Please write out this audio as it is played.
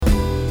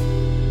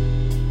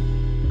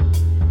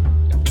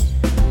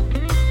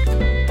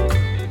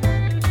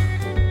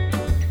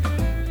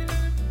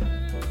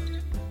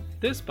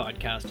This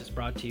podcast is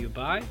brought to you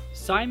by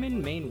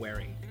Simon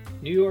Mainwaring,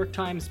 New York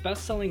Times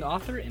bestselling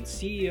author and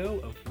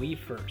CEO of We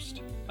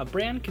First, a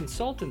brand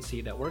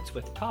consultancy that works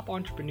with top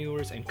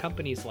entrepreneurs and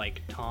companies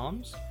like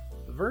Tom's,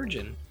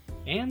 Virgin,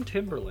 and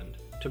Timberland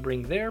to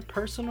bring their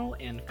personal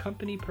and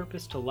company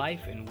purpose to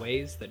life in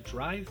ways that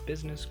drive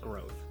business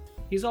growth.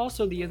 He's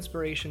also the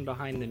inspiration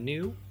behind the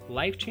new,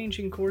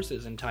 life-changing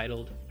courses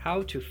entitled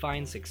How to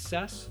Find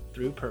Success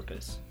Through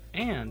Purpose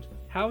and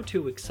How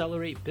to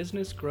Accelerate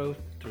Business Growth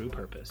Through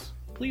Purpose.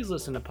 Please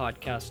listen to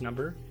podcast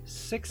number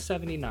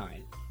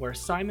 679, where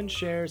Simon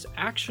shares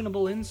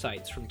actionable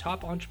insights from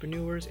top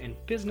entrepreneurs and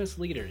business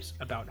leaders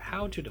about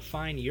how to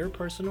define your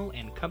personal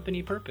and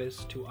company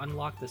purpose to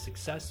unlock the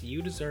success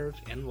you deserve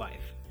in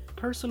life.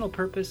 Personal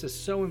purpose is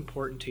so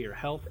important to your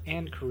health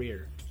and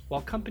career, while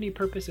company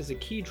purpose is a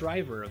key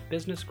driver of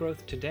business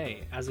growth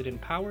today as it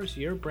empowers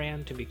your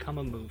brand to become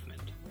a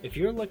movement. If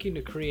you're looking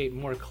to create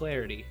more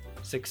clarity,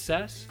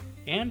 success,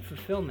 and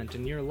fulfillment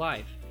in your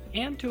life,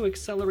 and to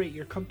accelerate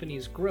your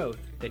company's growth,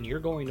 then you're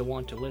going to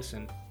want to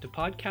listen to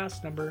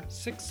podcast number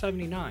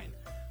 679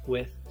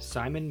 with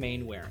Simon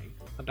Mainwaring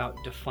about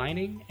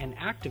defining and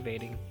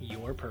activating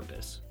your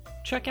purpose.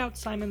 Check out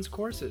Simon's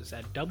courses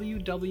at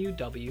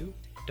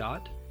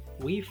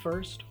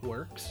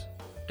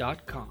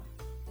www.wefirstworks.com.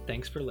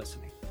 Thanks for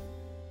listening.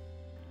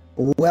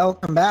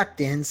 Welcome back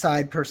to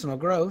Inside Personal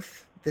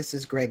Growth. This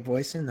is Greg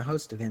Voisin, the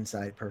host of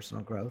Inside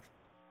Personal Growth.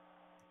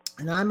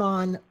 And I'm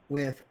on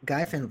with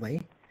Guy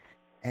Findlay.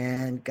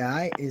 And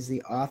Guy is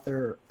the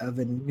author of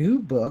a new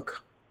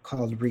book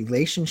called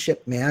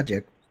Relationship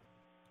Magic,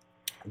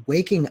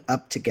 Waking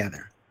Up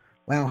Together.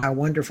 Wow, how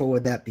wonderful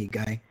would that be,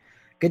 Guy?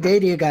 Good day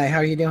to you, Guy. How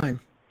are you doing?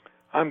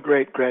 I'm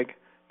great, Greg.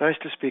 Nice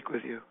to speak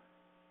with you.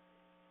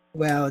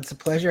 Well, it's a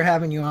pleasure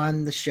having you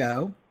on the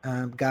show.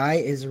 Guy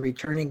is a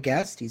returning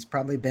guest. He's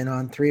probably been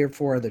on 3 or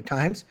 4 other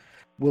times.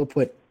 We'll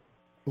put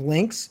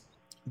links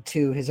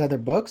to his other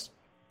books.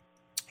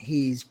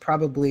 He's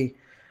probably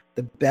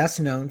the best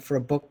known for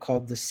a book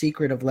called The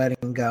Secret of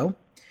Letting Go.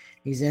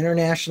 He's an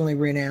internationally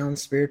renowned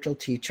spiritual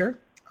teacher.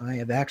 I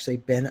have actually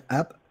been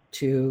up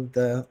to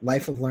the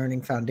Life of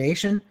Learning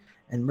Foundation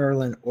in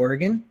Merlin,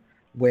 Oregon,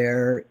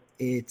 where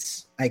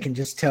I can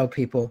just tell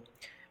people,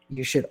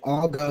 you should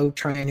all go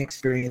try and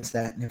experience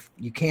that. And if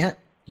you can't,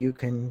 you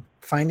can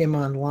find him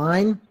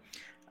online.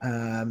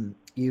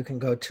 You can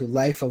go to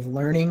Life of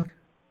Learning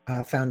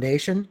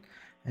Foundation,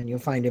 and you'll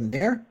find him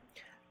there.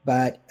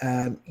 But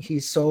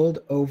he's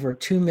sold over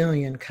 2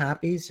 million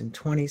copies in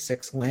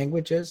 26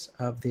 languages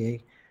of The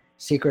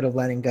Secret of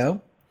Letting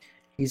Go.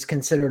 He's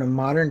considered a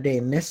modern-day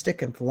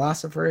mystic and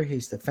philosopher.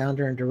 He's the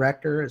founder and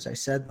director, as I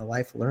said, the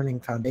Life Learning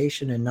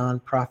Foundation and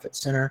nonprofit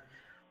center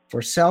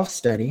for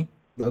self-study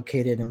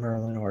located in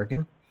Merlin,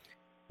 Oregon,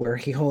 where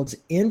he holds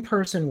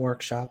in-person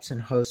workshops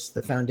and hosts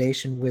the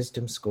Foundation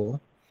Wisdom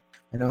School,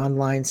 an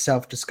online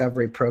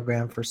self-discovery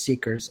program for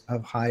seekers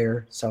of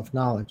higher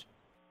self-knowledge.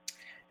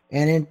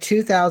 And in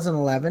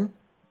 2011,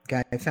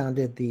 Guy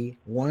founded the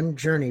One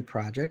Journey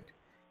Project,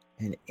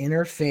 an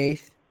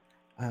interfaith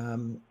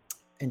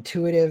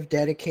intuitive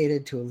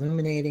dedicated to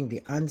illuminating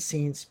the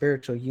unseen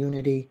spiritual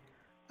unity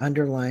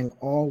underlying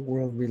all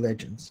world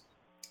religions.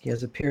 He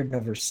has appeared in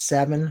over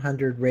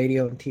 700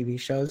 radio and TV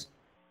shows,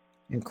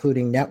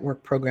 including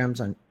network programs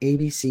on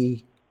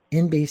ABC,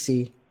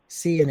 NBC,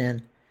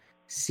 CNN,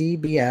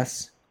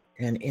 CBS,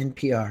 and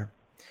NPR.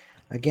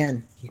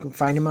 Again, you can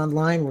find him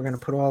online. We're going to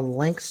put all the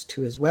links to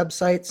his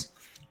websites.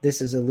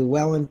 This is a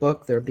Llewellyn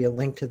book. There'll be a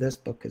link to this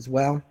book as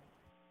well.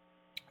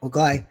 Well,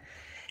 Guy,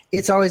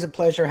 it's always a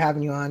pleasure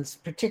having you on,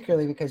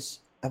 particularly because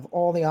of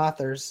all the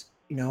authors.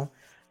 I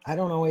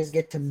don't always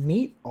get to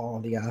meet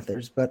all the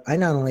authors, but I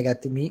not only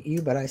got to meet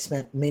you, but I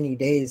spent many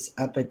days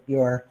up at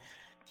your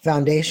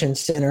foundation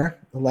center,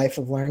 the Life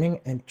of Learning,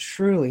 and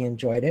truly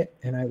enjoyed it.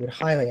 And I would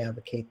highly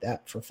advocate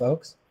that for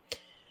folks.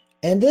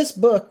 And this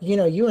book,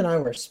 you and I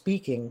were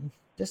speaking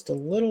just a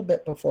little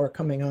bit before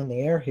coming on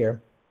the air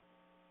here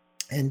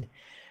and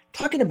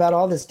talking about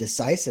all this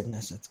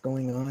decisiveness that's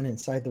going on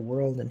inside the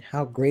world and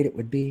how great it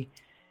would be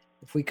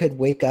if we could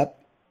wake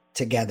up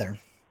together.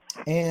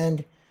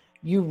 And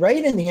you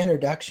write in the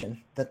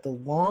introduction that the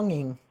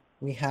longing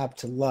we have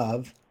to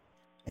love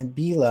and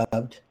be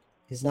loved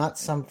is not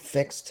some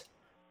fixed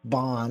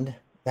bond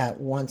that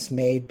once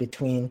made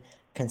between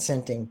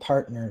consenting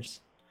partners.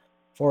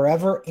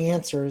 Forever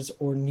answers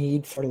or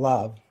need for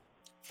love.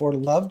 For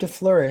love to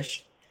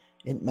flourish,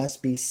 it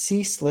must be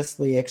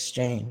ceaselessly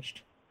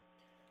exchanged.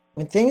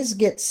 When things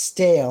get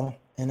stale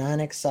and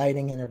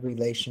unexciting in a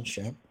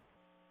relationship,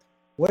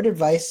 what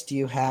advice do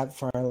you have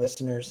for our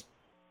listeners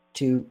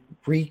to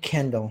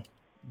rekindle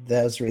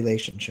those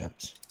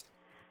relationships?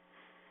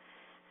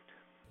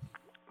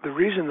 The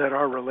reason that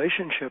our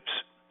relationships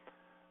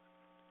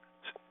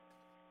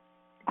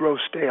grow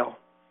stale,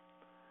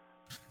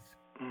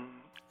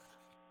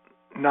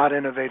 not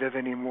innovative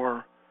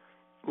anymore,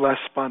 less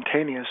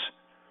spontaneous,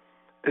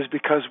 is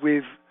because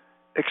we've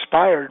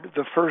expired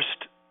the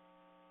first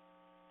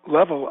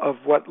level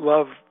of what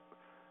love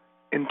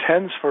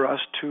intends for us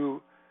to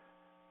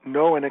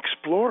know and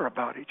explore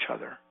about each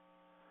other.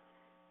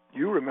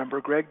 You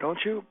remember, Greg, don't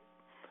you?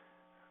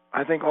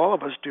 I think all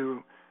of us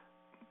do.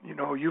 You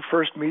know, you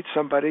first meet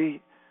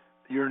somebody,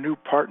 your new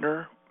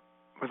partner,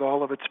 with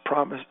all of its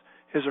promise,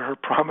 his or her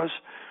promise,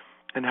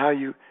 and how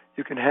you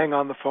can hang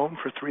on the phone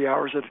for 3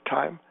 hours at a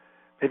time,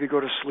 maybe go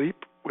to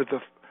sleep with the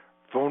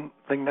phone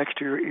thing next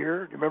to your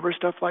ear. You remember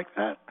stuff like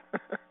that?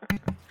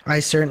 I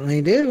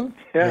certainly do.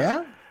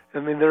 Yeah. I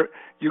mean,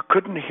 you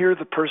couldn't hear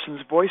the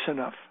person's voice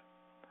enough.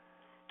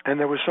 And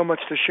there was so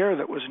much to share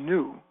that was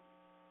new.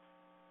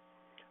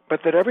 But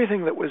that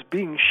everything that was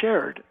being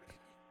shared,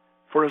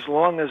 for as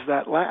long as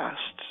that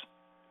lasts,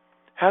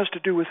 has to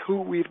do with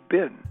who we've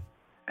been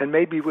and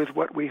maybe with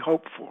what we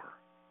hope for.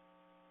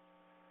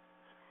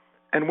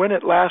 And when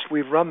at last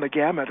we've run the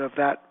gamut of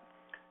that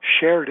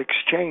shared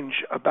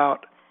exchange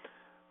about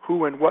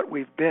who and what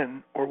we've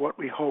been or what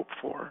we hope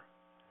for,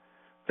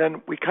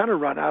 then we kind of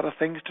run out of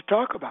things to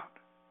talk about.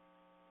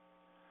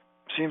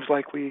 Seems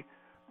like we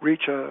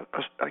reach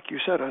like you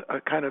said, a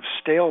kind of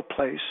stale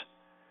place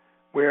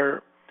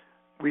where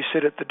we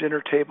sit at the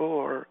dinner table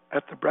or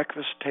at the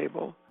breakfast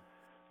table,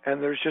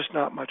 and there's just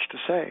not much to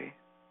say,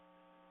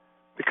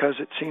 because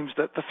it seems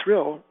that the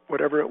thrill,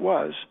 whatever it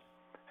was,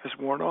 has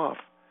worn off.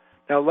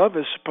 Now, love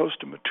is supposed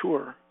to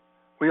mature.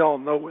 We all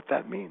know what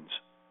that means.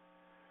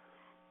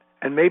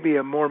 And maybe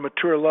a more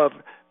mature love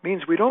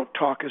means we don't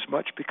talk as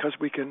much because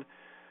we can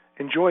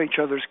enjoy each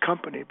other's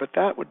company, but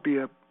that would be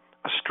a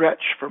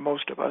stretch for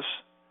most of us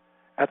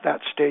at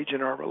that stage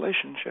in our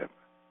relationship.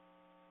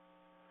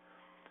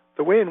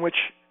 The way in which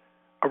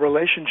a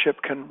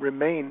relationship can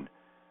remain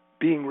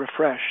being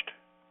refreshed,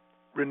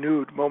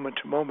 renewed moment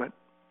to moment,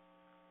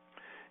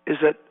 is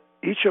that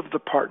each of the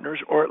partners,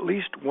 or at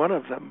least one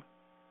of them,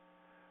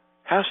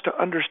 has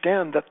to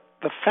understand that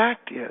the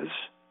fact is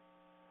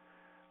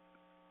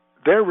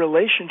their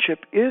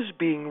relationship is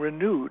being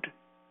renewed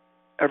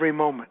every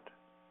moment.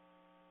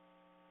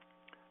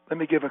 Let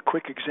me give a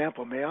quick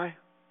example, may I?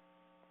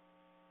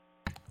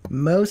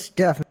 Most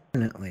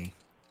definitely.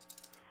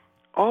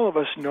 All of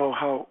us know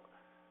how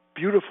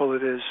beautiful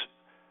it is.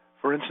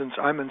 For instance,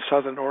 I'm in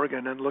Southern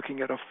Oregon and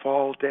looking at a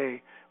fall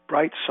day,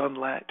 bright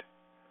sunlight.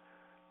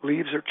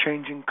 Leaves are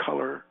changing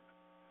color.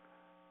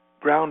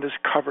 Ground is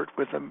covered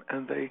with them,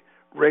 and they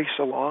race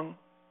along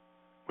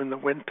when the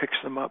wind picks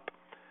them up.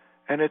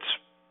 And it's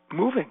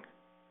moving.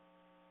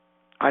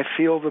 I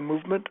feel the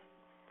movement.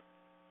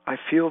 I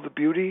feel the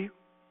beauty.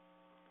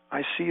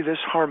 I see this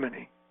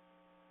harmony.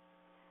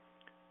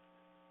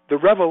 The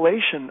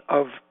revelation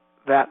of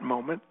that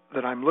moment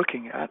that I'm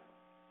looking at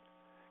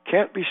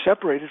can't be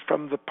separated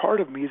from the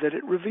part of me that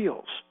it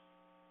reveals.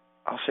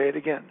 I'll say it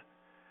again.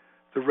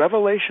 The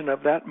revelation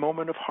of that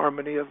moment of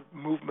harmony, of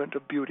movement,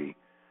 of beauty,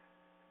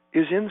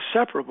 is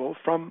inseparable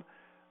from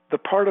the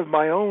part of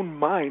my own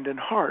mind and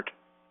heart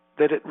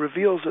that it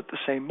reveals at the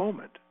same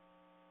moment.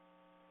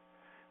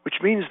 Which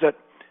means that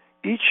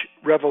each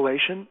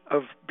revelation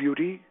of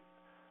beauty,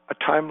 a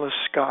timeless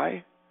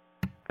sky,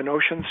 an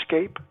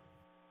oceanscape,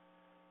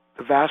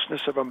 the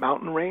vastness of a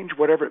mountain range,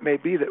 whatever it may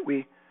be that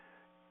we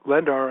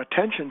lend our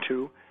attention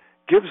to,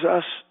 gives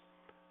us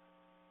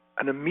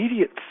an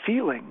immediate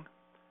feeling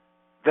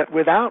that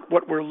without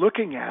what we're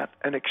looking at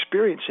and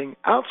experiencing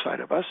outside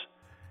of us,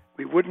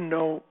 we wouldn't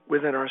know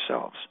within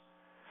ourselves.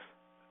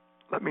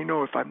 Let me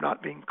know if I'm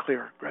not being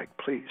clear, Greg,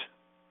 please.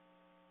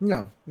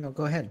 No,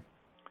 go ahead.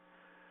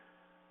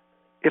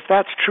 If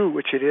that's true,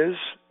 which it is,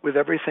 with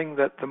everything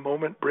that the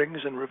moment brings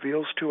and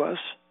reveals to us,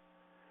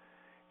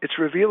 it's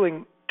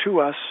revealing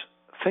to us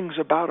things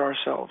about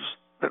ourselves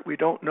that we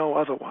don't know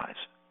otherwise.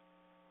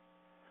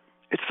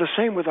 It's the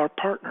same with our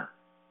partner.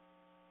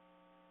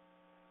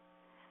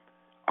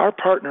 Our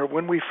partner,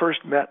 when we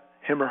first met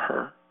him or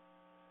her,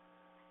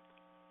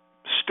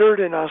 stirred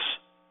in us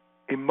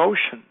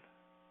emotion,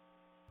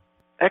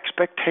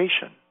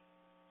 expectation,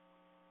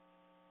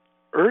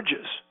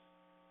 urges,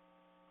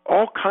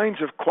 all kinds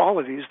of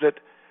qualities that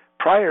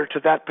prior to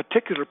that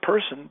particular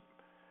person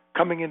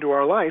coming into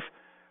our life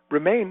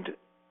remained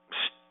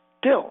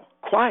still,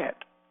 quiet.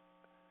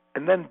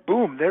 And then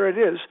boom, there it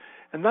is.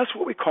 And that's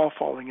what we call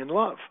falling in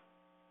love,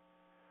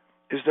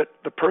 is that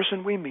the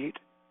person we meet,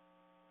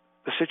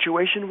 the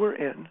situation we're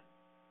in,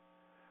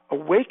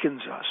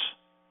 awakens us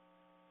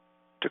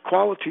to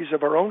qualities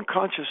of our own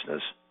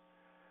consciousness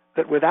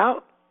that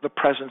without the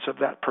presence of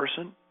that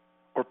person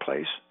or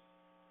place,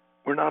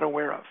 we're not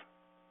aware of.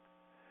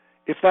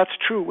 If that's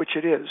true, which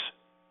it is,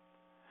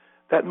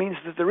 that means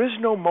that there is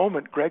no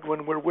moment, Greg,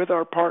 when we're with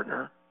our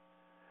partner,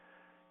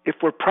 if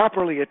we're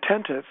properly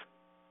attentive,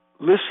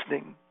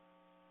 listening,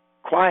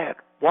 quiet,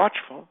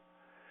 watchful,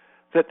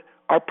 that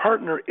our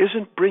partner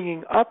isn't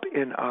bringing up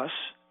in us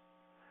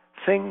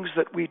things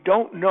that we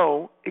don't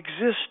know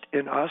exist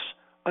in us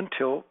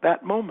until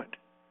that moment.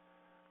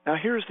 Now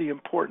here's the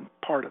important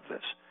part of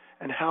this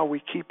and how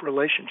we keep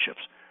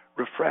relationships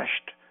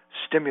refreshed,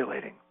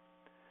 stimulating.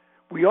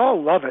 We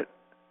all love it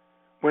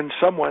when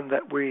someone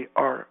that we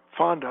are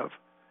fond of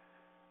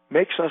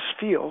makes us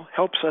feel,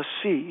 helps us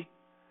see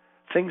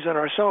things in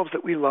ourselves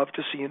that we love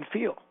to see and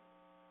feel.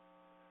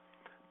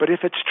 But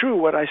if it's true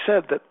what I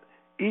said, that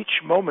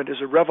each moment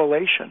is a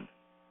revelation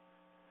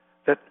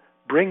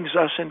brings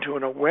us into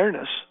an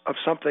awareness of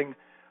something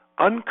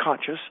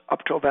unconscious up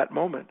till that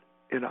moment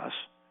in us,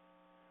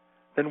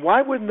 then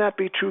why wouldn't that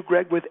be true,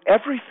 Greg, with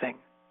everything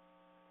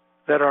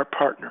that our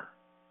partner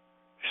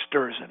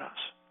stirs in us?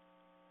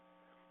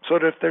 So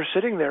that if they're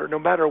sitting there, no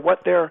matter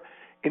what their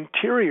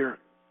interior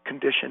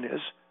condition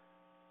is,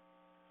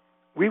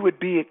 we would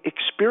be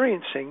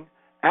experiencing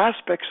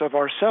aspects of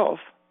ourself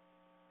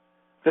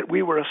that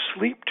we were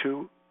asleep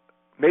to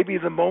maybe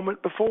the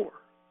moment before.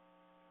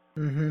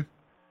 Mm-hmm.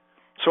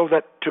 So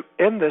that to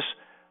end this,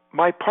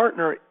 my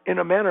partner, in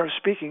a manner of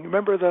speaking,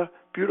 remember the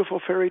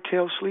beautiful fairy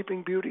tale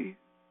Sleeping Beauty?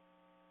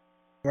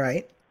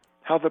 Right.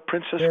 How the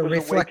princess Their was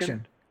reflection.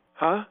 awakened?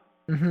 Huh?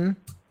 Mm-hmm.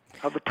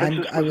 How the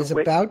princess I was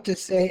awakened. about to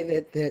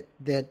say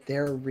that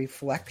their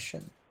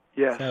reflection.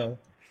 Yes. So.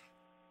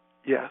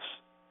 Yes.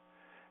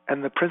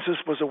 And the princess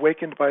was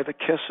awakened by the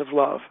kiss of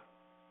love.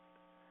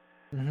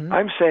 Mm-hmm.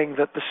 I'm saying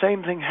that the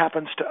same thing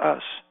happens to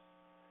us.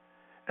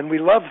 And we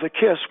love the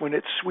kiss when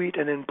it's sweet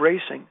and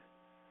embracing,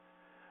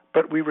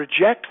 but we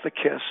reject the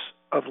kiss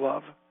of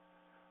love,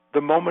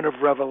 the moment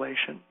of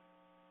revelation,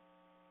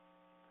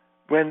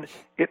 when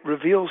it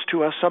reveals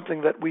to us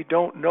something that we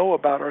don't know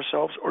about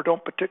ourselves or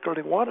don't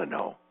particularly want to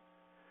know.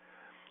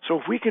 So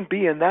if we can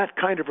be in that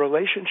kind of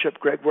relationship,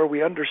 Greg, where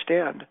we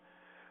understand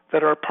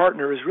that our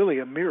partner is really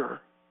a mirror,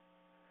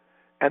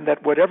 and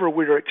that whatever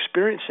we're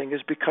experiencing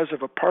is because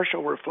of a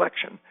partial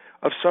reflection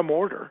of some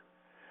order,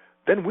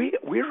 then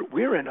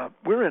we're in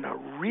a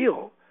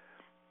real,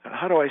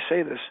 how do I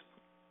say this,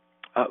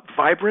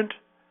 vibrant,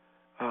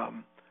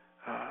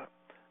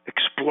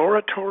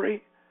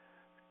 exploratory,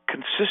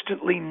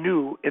 consistently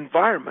new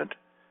environment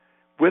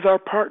with our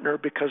partner,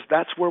 because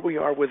that's where we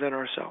are within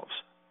ourselves.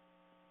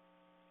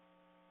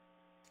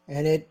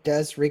 And it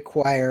does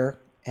require,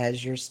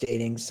 as you're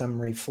stating,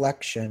 some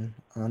reflection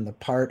on the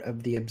part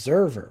of the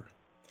observer.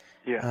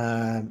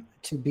 Yeah.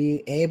 To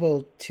be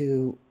able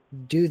to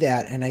do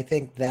that. And I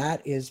think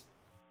that is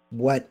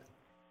what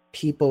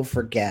people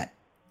forget,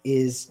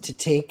 is to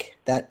take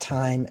that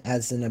time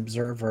as an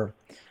observer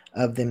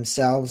of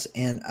themselves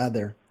and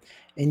other.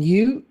 And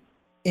you,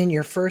 in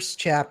your first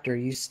chapter,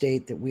 you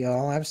state that we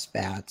all have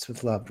spats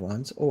with loved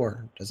ones,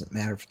 or it doesn't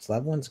matter if it's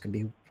loved ones, it can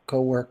be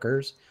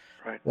coworkers,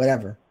 Right.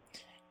 whatever.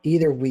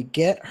 Either we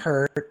get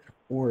hurt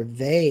or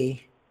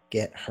they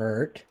get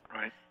hurt.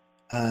 Right.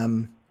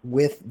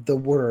 With the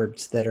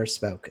words that are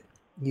spoken.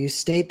 You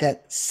state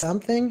that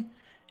something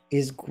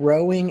is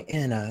growing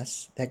in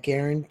us that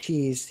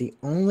guarantees the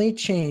only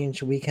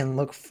change we can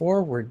look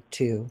forward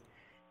to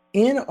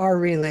in our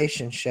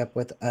relationship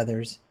with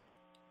others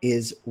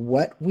is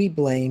what we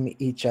blame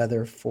each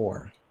other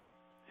for.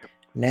 Yep.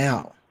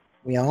 Now,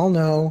 we all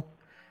know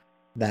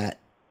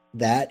that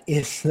that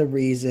is the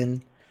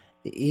reason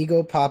the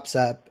ego pops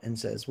up and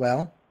says,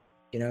 well,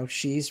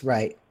 she's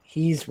right,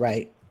 he's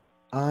right,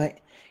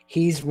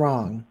 he's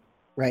wrong,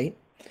 right?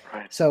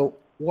 Right. So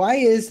why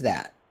is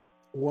that?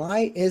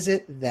 Why is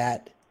it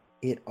that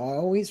it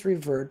always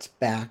reverts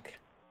back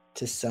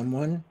to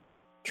someone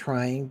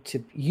trying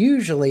to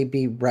usually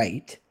be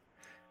right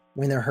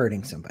when they're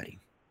hurting somebody?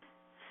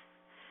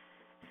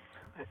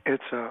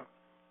 It's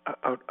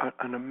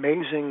an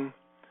amazing,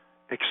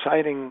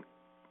 exciting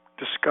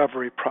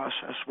discovery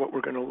process, what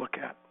we're going to look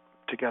at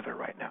together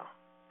right now.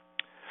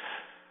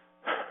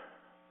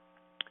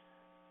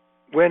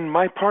 When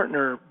my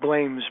partner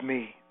blames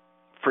me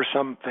for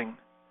something,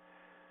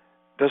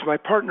 does my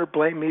partner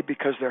blame me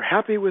because they're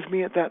happy with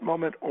me at that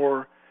moment,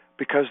 or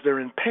because they're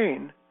in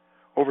pain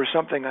over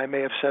something I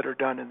may have said or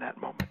done in that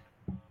moment?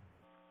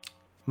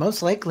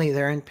 Most likely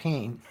they're in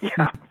pain.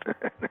 Yeah.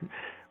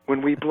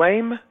 When we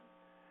blame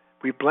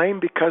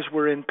because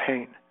we're in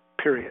pain,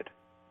 period.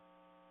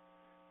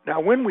 Now,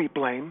 when we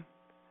blame,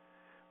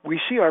 we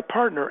see our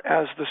partner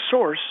as the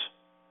source,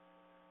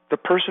 the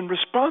person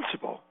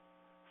responsible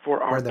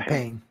for our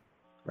pain.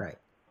 Right.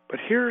 But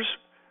here's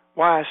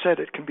why I said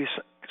it can be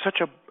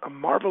such a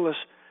marvelous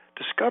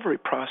discovery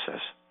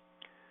process.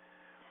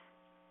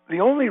 The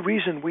only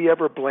reason we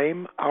ever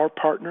blame our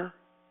partner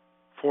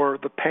for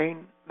the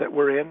pain that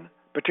we're in,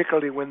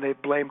 particularly when they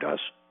blamed us,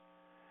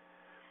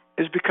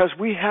 is because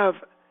we have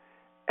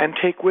and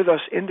take with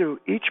us into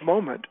each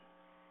moment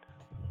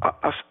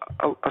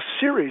a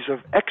series of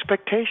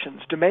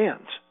expectations,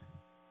 demands,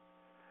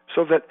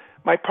 so that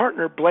my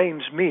partner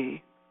blames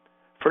me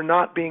for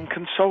not being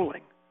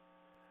consoling,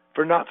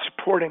 for not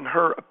supporting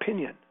her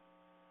opinion,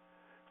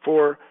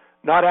 for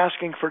not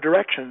asking for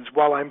directions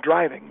while I'm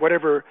driving,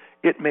 whatever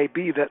it may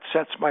be that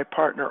sets my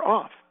partner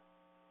off.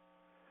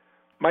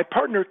 My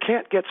partner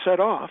can't get set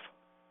off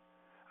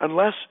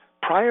unless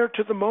prior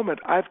to the moment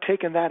I've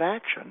taken that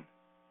action,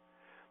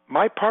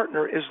 my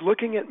partner is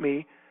looking at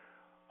me,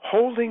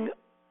 holding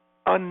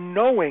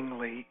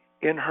unknowingly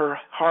in her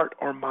heart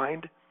or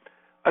mind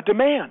a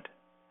demand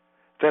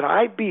that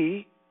I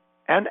be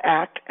and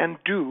act and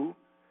do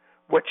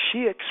what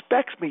she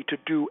expects me to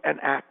do and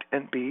act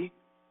and be,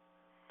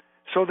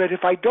 so that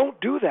if I don't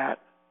do that,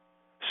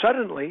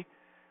 suddenly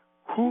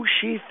who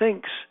she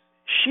thinks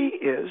she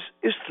is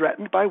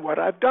threatened by what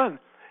I've done,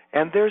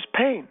 and there's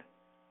pain.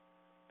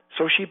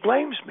 So she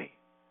blames me.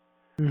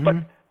 Mm-hmm. But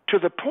to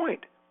the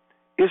point,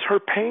 is her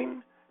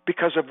pain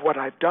because of what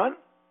I've done?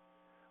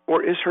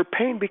 Or is her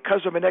pain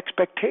because of an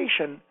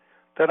expectation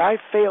that I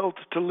failed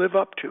to live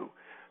up to?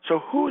 So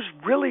who's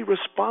really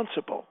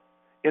responsible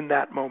in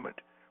that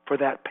moment for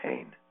that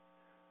pain?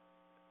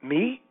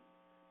 Me?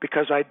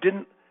 Because I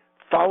didn't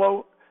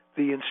follow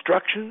the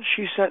instructions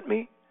she sent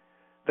me,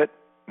 that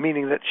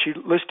meaning that she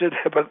listed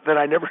but that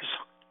I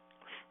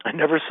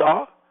never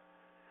saw?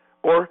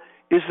 Or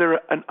is there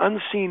an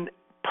unseen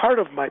part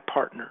of my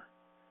partner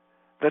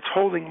that's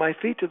holding my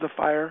feet to the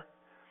fire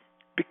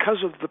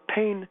because of the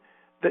pain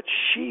that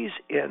she's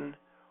in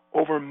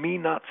over me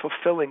not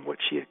fulfilling what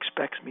she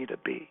expects me to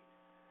be?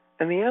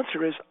 And the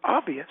answer is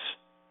obvious.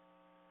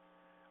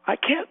 I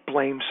can't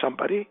blame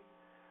somebody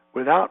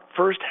without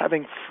first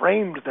having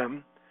framed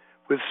them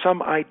with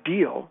some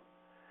ideal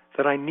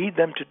that I need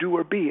them to do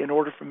or be in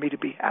order for me to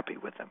be happy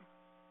with them.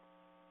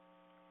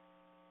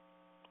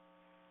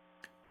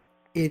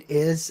 It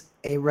is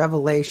a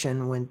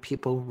revelation when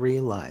people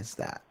realize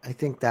that. I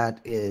think that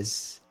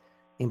is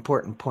the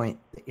important point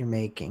that you're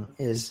making,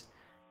 is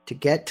to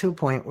get to a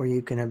point where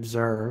you can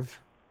observe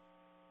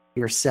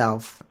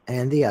yourself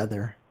and the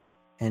other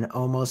and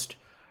almost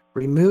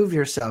remove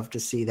yourself to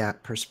see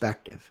that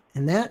perspective.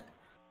 And that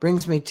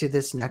brings me to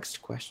this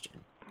next question.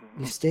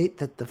 You state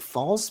that the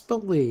false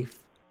belief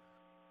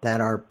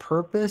that our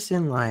purpose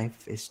in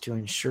life is to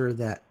ensure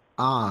that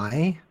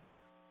I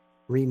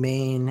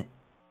remain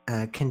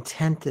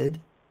contented,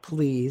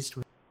 pleased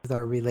with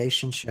our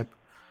relationship,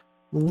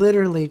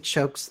 literally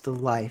chokes the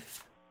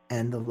life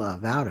and the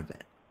love out of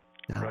it.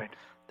 Now, Right.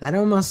 that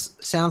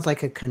almost sounds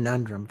like a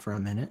conundrum for a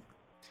minute.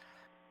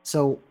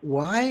 So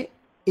why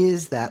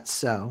is that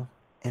so?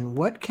 And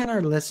what can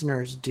our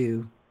listeners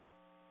do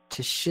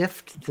to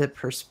shift the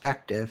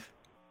perspective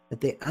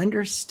that they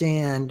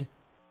understand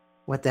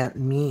what that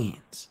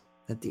means,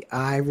 that the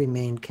I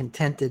remain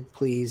contented,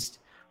 pleased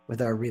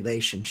with our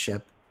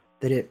relationship,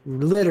 that it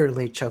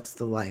literally chokes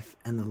the life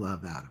and the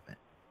love out of it?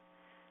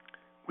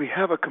 We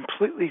have a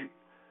completely,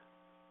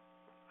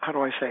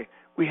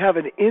 we have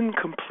an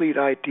incomplete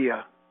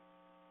idea,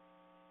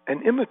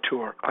 an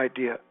immature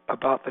idea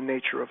about the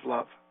nature of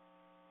love.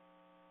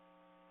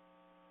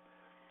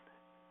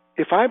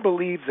 If I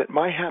believe that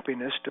my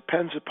happiness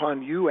depends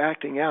upon you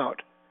acting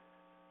out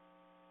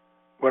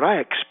what I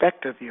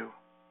expect of you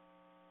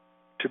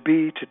to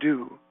be, to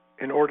do,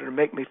 in order to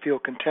make me feel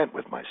content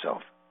with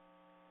myself,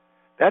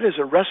 that is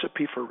a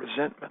recipe for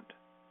resentment.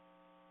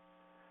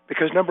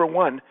 Because number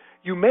one,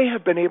 you may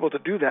have been able to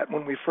do that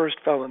when we first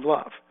fell in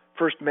love,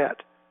 first met,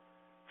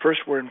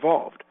 first were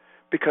involved,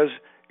 because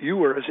you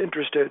were as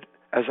interested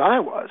as I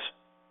was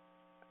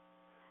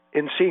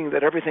in seeing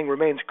that everything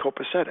remains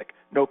copacetic,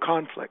 no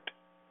conflict.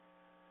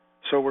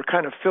 So we're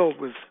kind of filled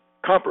with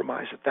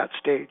compromise at that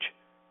stage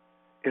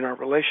in our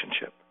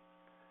relationship.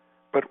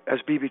 But as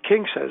B.B.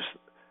 King says,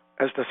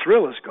 as the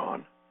thrill is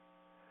gone,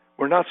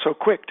 we're not so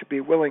quick to be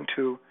willing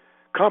to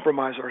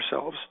compromise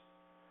ourselves.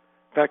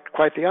 In fact,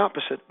 quite the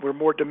opposite. We're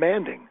more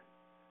demanding.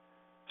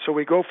 So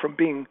we go from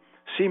being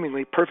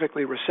seemingly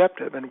perfectly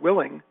receptive and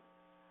willing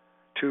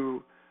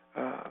to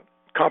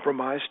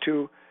compromise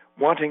to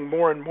wanting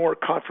more and more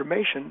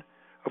confirmation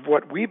of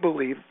what we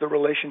believe the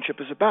relationship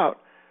is about.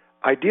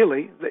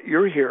 Ideally, that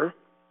you're here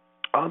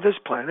on this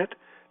planet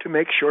to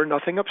make sure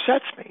nothing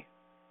upsets me.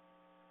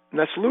 And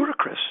that's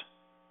ludicrous.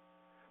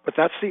 But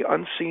that's the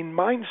unseen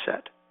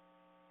mindset.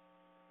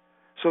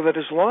 So that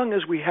as long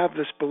as we have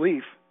this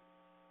belief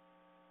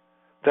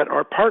that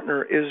our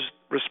partner is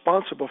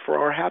responsible for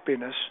our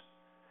happiness,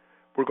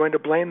 we're going to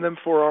blame them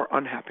for our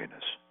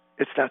unhappiness.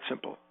 It's that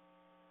simple.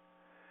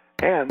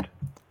 And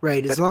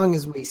right, as long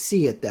as we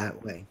see it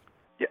that way.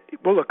 Yeah,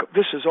 well, look,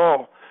 this is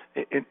all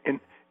in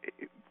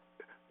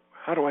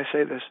how do I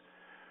say this?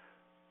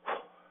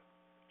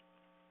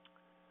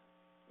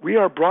 We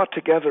are brought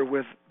together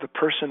with the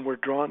person we're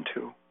drawn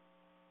to,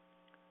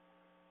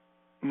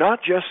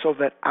 not just so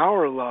that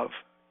our love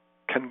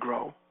can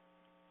grow,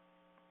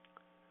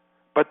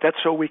 but that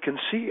so we can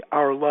see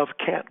our love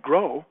can't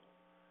grow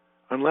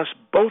unless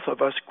both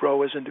of us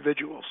grow as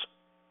individuals.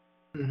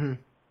 Mm-hmm.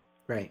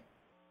 Right.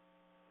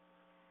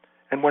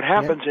 And what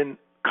happens in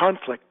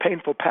conflict,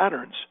 painful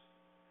patterns,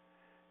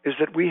 is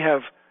that we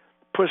have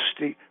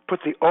put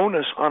the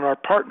onus on our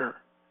partner.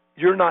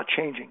 You're not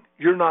changing.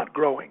 You're not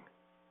growing.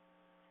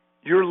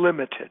 You're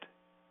limited.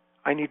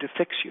 I need to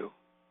fix you.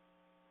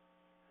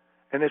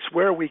 And it's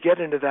where we get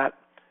into that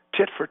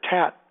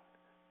tit-for-tat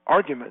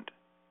argument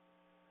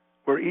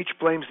where each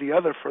blames the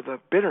other for the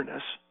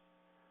bitterness,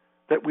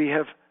 that we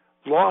have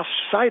lost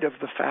sight of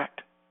the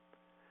fact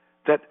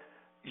that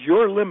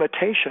your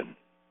limitation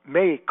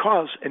may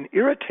cause an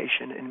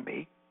irritation in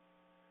me,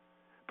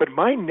 but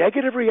my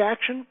negative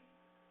reaction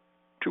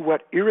to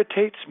what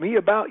irritates me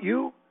about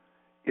you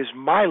is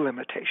my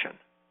limitation.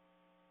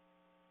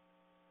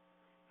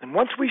 And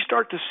once we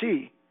start to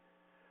see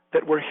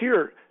that we're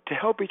here to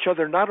help each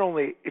other not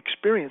only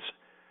experience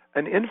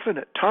an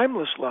infinite,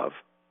 timeless love,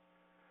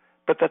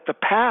 but that the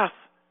path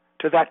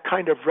to that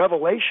kind of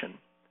revelation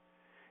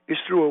is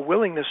through a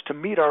willingness to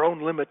meet our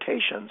own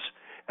limitations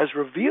as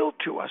revealed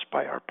to us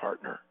by our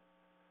partner,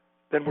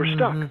 then we're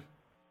stuck,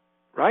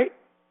 right?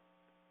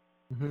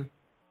 Mm-hmm.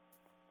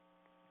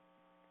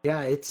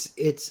 Yeah, it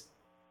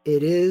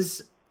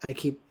is, I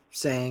keep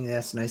saying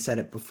this, and I said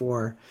it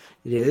before,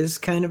 it is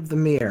kind of the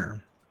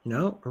mirror,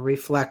 a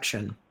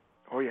reflection.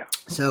 Oh, yeah.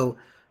 So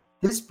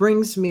this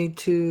brings me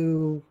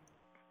to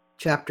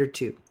chapter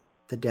 2,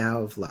 the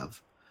Tao of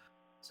Love.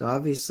 So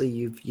obviously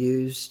you've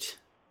used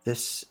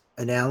this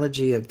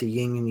analogy of the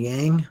yin and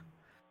yang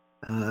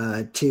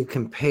to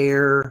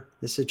compare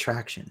this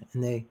attraction.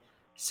 And they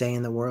say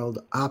in the world,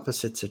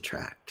 opposites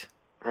attract.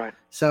 Right.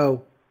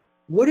 So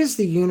what is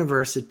the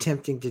universe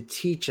attempting to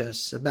teach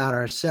us about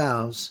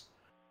ourselves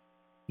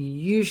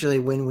usually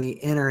when we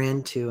enter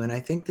into, and I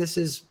think this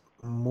is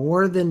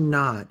more than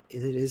not,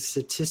 it is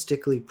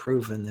statistically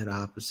proven that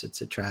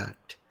opposites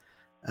attract.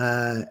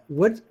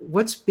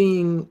 What's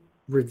being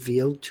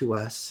revealed to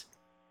us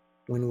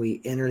when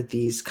we enter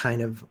these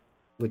kind of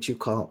what you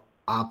call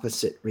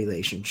opposite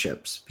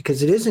relationships?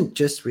 Because it isn't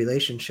just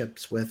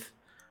relationships with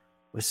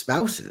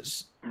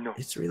spouses. No.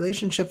 It's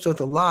relationships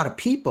with a lot of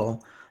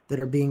people that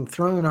are being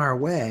thrown our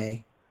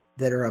way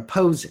that are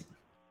opposing,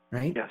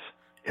 right? Yes.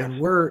 And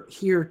we're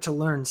here to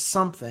learn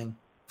something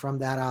from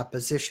that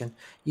opposition.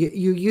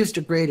 You used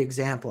a great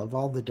example of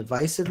all the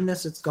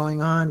divisiveness that's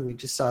going on. We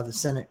just saw the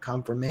Senate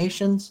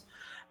confirmations.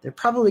 There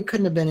probably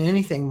couldn't have been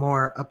anything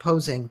more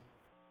opposing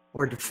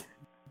or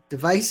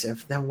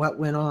divisive than what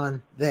went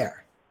on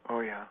there.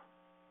 Oh, yeah.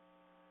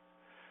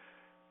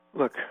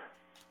 Look,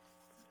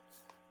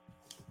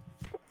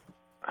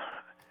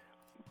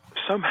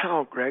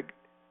 somehow, Greg,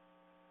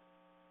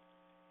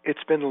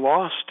 it's been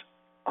lost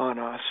on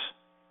us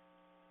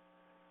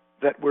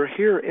that we're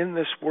here in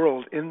this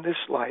world, in this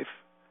life,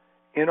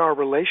 in our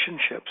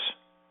relationships,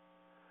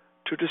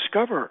 to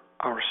discover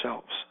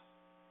ourselves.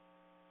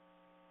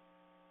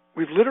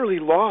 We've literally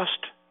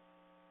lost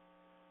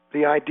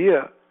the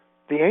idea,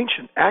 the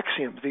ancient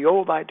axioms, the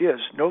old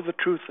ideas. Know the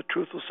truth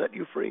will set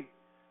you free.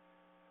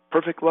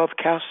 Perfect love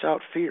casts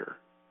out fear.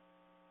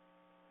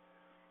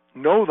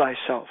 Know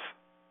thyself.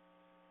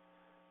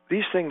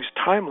 These things,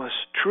 timeless,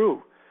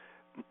 true.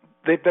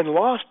 They've been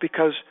lost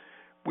because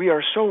we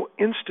are so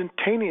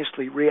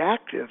instantaneously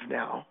reactive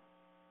now,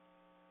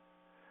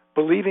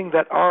 believing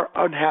that our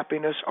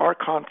unhappiness, our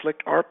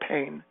conflict, our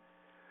pain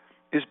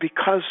is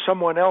because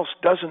someone else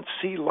doesn't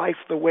see life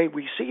the way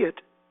we see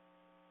it.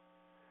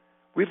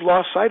 We've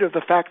lost sight of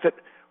the fact that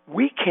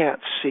we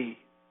can't see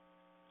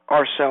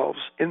ourselves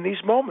in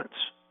these moments.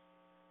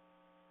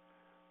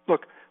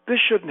 Look, this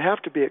shouldn't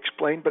have to be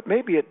explained, but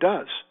maybe it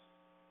does.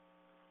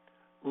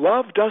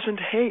 Love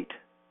doesn't hate.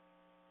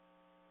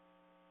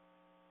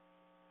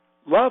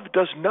 Love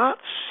does not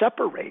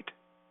separate.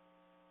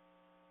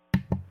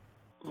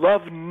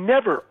 Love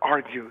never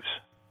argues.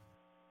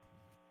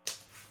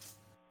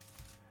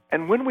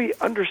 And when we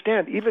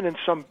understand, even in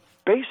some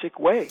basic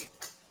way,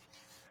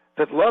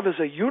 that love is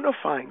a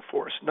unifying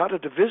force, not a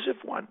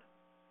divisive one,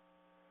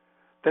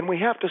 then we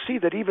have to see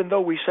that even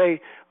though we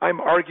say,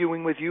 I'm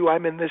arguing with you,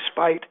 I'm in this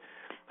fight,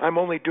 I'm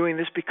only doing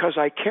this because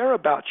I care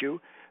about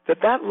you,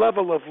 that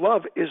level of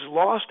love is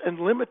lost and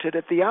limited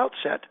at the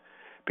outset.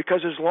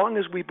 Because as long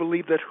as we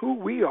believe that who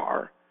we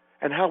are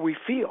and how we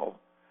feel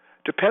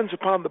depends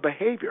upon the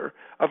behavior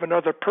of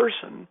another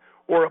person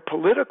or a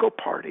political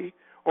party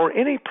or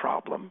any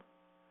problem,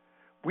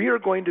 we are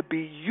going to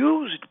be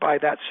used by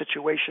that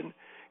situation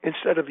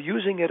instead of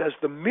using it as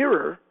the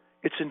mirror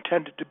it's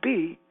intended to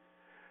be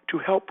to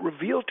help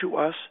reveal to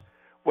us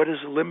what is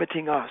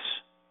limiting us.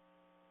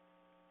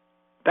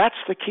 That's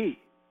the key.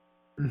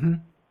 Mm-hmm.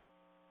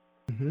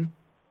 Mm-hmm.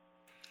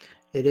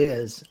 It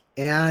is.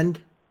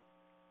 And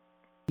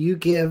you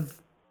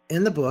give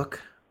in the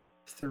book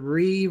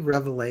 3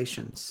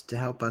 revelations to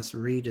help us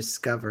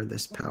rediscover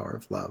this power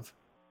of love.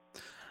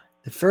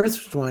 The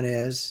first one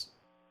is,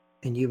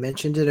 and you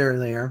mentioned it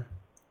earlier,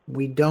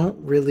 we don't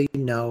really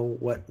know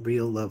what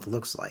real love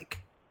looks like.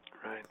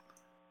 Right.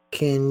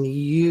 Can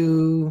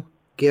you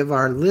give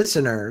our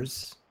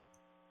listeners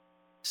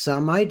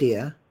some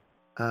idea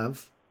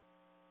of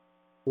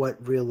what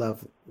real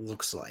love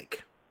looks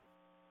like?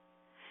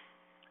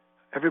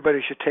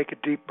 Everybody should take a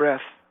deep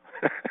breath.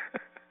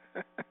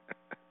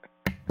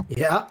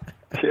 Yeah.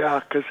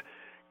 Yeah,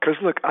 because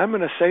look, I'm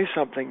going to say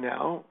something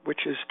now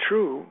which is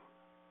true,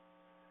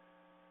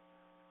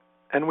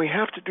 and we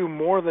have to do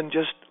more than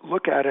just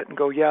look at it and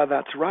go, yeah,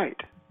 that's right.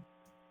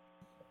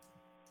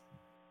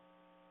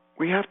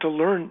 We have to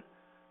learn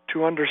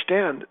to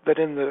understand that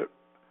in the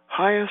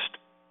highest,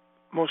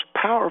 most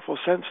powerful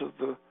sense of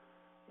the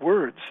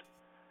words,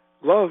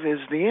 love is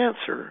the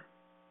answer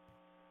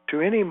to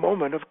any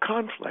moment of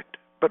conflict.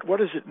 But what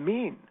does it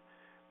mean?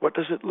 What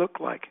does it look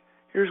like?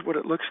 Here's what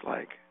it looks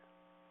like.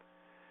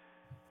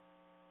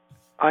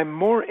 I'm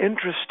more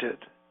interested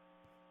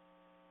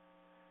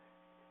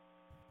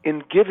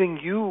in giving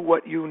you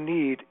what you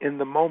need in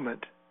the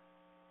moment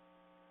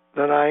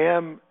than I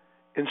am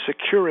in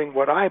securing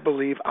what I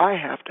believe I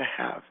have to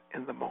have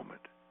in the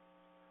moment.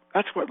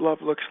 That's what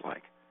love looks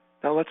like.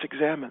 Now let's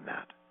examine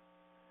that.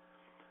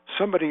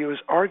 somebody who is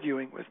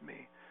arguing with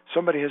me,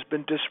 somebody has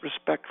been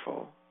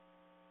disrespectful,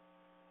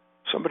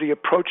 somebody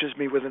approaches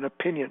me with an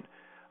opinion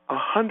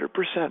 100%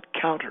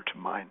 counter to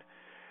mine,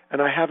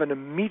 and I have an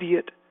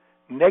immediate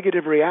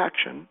negative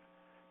reaction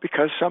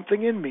because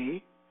something in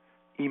me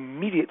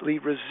immediately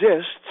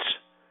resists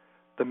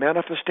the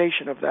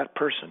manifestation of that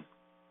person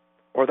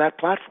or that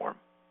platform.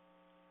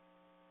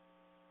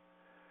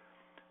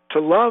 To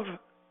love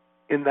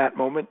in that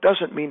moment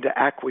doesn't mean to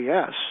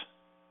acquiesce.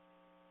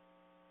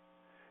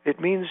 It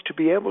means to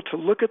be able to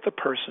look at the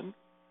person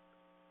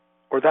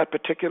or that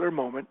particular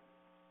moment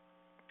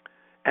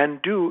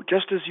and do,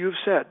 just as you've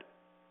said,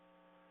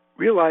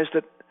 realize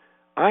that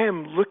I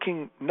am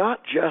looking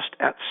not just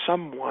at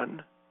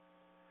someone,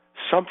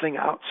 something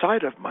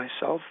outside of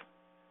myself,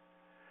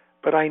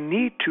 but I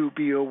need to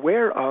be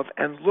aware of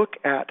and look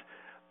at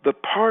the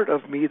part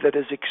of me that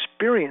is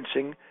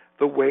experiencing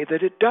the way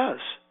that it does.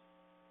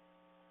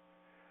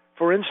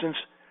 For instance,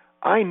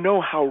 I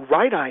know how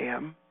right I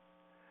am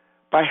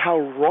by how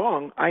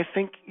wrong I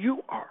think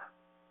you are.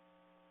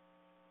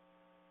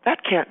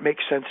 That can't make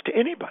sense to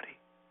anybody,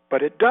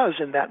 but it does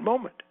in that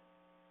moment.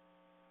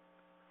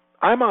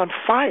 I'm on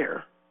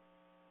fire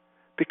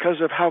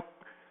because of how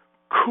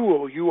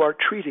cool you are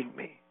treating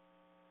me.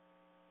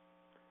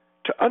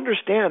 To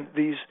understand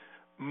these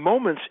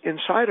moments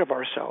inside of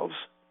ourselves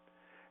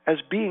as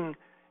being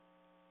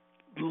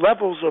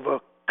levels of a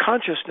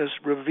consciousness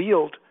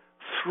revealed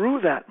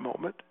through that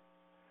moment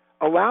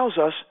allows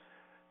us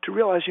to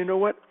realize, you know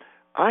what,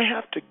 I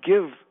have to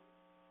give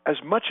as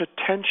much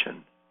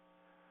attention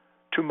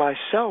to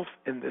myself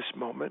in this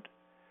moment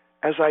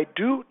as I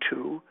do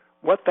to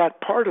what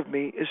that part of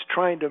me is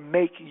trying to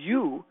make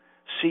you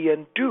see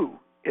and do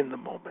in the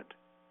moment.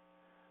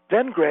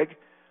 Then, Greg,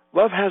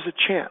 love has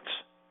a chance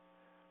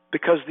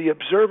because the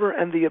observer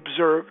and the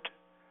observed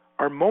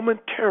are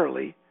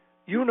momentarily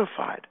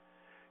unified.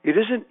 It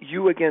isn't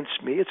you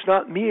against me. It's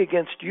not me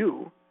against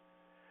you.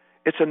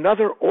 It's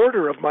another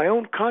order of my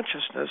own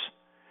consciousness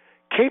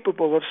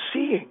capable of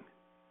seeing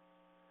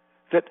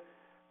that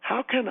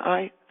how can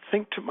I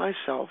think to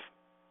myself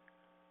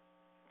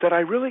that I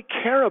really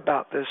care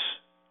about this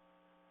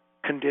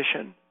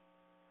condition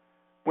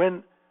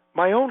when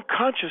my own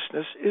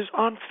consciousness is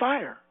on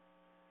fire.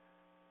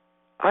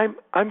 I'm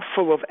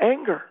full of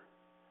anger.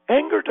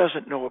 Anger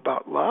doesn't know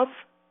about love.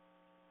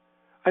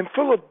 I'm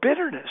full of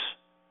bitterness.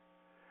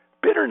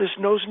 Bitterness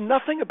knows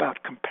nothing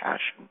about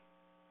compassion.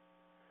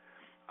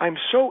 I'm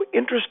so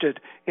interested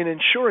in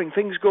ensuring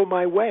things go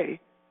my way,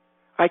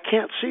 I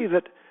can't see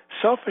that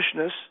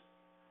selfishness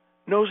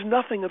knows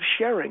nothing of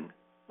sharing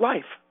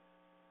life.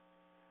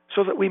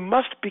 So that we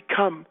must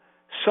become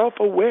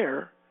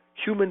self-aware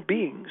human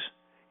beings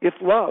if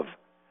love,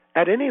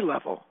 at any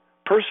level,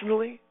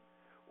 personally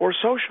or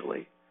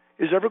socially,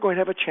 is ever going to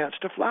have a chance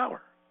to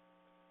flower.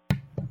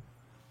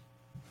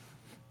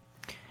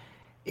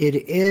 It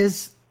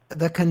is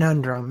the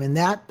conundrum, and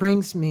that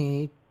brings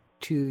me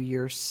to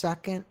your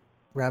second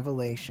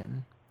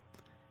revelation,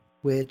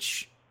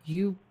 which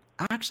you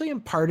actually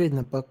imparted in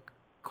the book.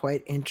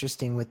 Quite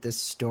interesting with this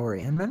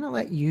story. I'm going to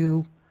let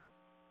you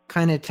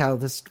kind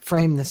of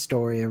frame the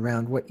story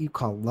around what you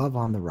call love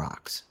on the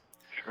rocks.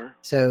 Sure.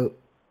 So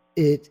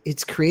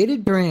it's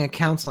created during a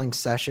counseling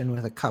session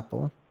with a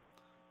couple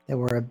that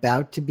were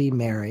about to be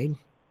married,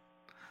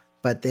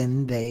 but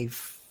then they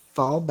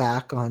fall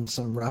back on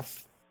some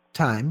rough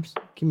times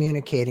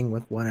communicating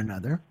with one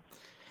another,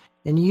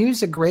 and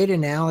use a great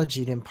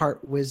analogy to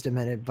impart wisdom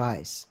and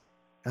advice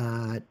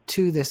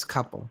to this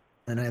couple.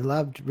 And I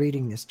loved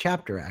reading this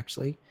chapter,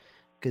 actually,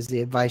 because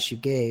the advice you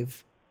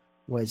gave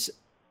was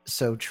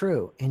so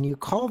true. And you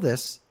call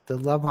this the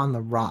love on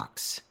the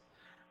rocks.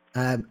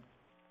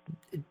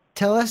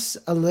 Tell us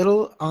a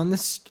little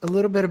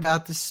bit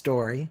about the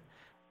story,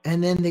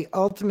 and then the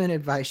ultimate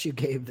advice you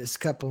gave this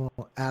couple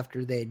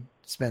after they'd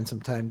spent some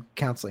time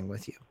counseling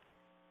with you.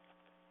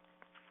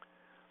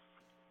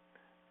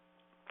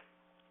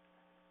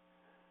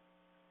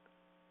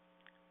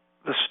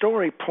 The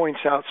story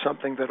points out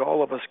something that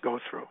all of us go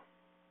through.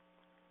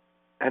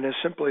 And as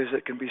simply as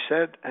it can be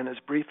said, and as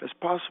brief as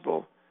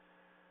possible,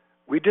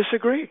 we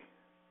disagree.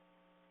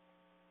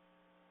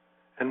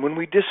 And when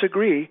we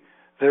disagree,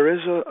 there is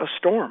a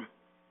storm.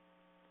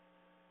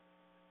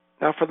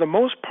 Now, for the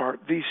most part,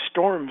 these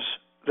storms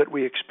that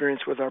we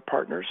experience with our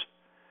partners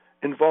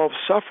involve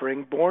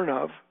suffering born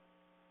of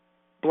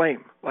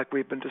blame, like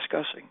we've been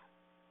discussing.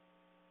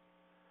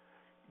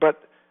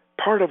 But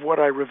part of what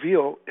I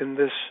reveal in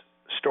this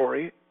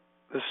story,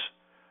 this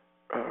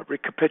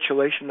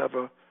recapitulation of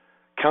a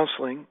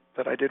counseling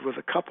that I did with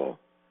a couple,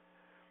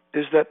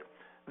 is that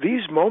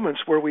these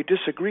moments where we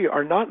disagree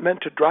are not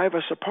meant to drive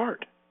us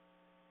apart.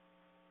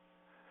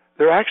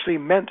 They're actually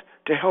meant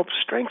to help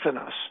strengthen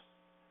us.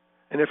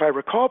 And if I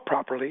recall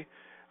properly,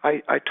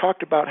 I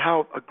talked about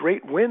how a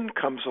great wind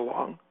comes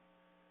along,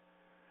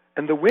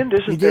 and the wind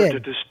isn't there to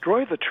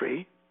destroy the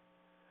tree.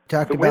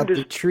 Talked about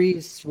the tree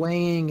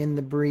swaying in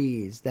the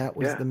breeze. That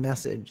was the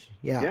message.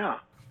 Yeah. Yeah.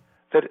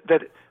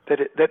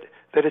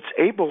 That it's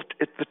able.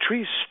 The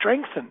tree's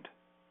strengthened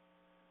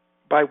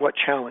by what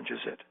challenges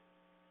it.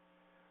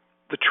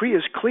 the tree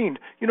is cleaned.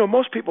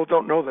 Most people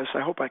don't know this.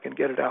 I hope I can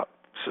get it out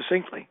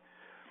succinctly.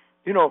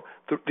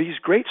 These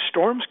great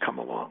storms come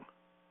along.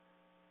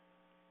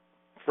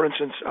 For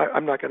instance,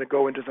 I'm not going to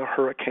go into the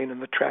hurricane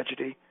and the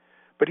tragedy,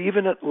 but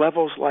even at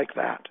levels like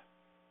that,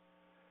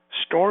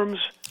 storms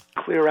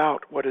clear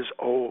out what is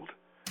old.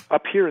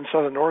 Up here in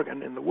Southern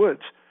Oregon, in the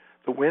woods,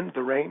 the wind,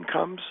 the rain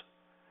comes,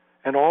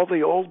 and all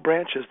the old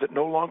branches that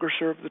no longer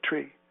serve the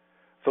tree,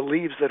 the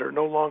leaves that are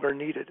no longer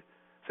needed,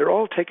 they're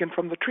all taken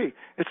from the tree.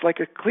 It's like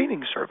a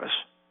cleaning service.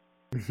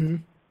 Mm-hmm.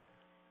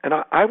 And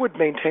I would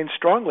maintain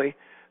strongly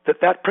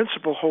that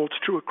principle holds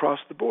true across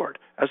the board,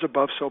 as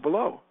above, so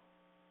below.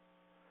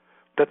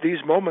 That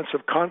these moments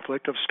of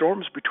conflict, of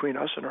storms between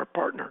us and our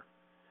partner,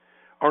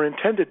 are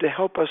intended to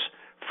help us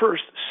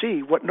first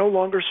see what no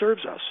longer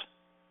serves us.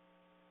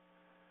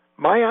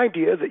 My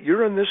idea that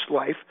you're in this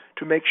life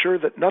to make sure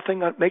that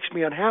nothing makes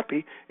me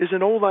unhappy is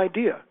an old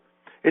idea.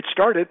 It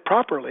started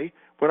properly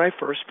when I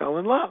first fell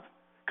in love,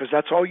 because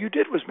that's all you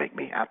did was make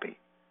me happy.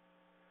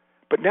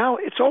 But now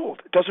it's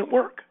old. It doesn't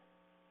work.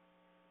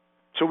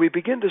 So we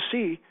begin to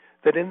see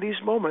that in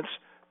these moments,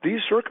 these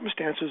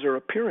circumstances are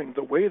appearing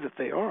the way that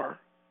they are,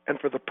 and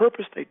for the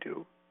purpose they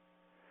do,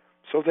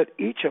 so that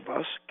each of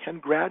us can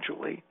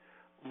gradually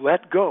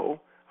let go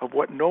of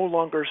what no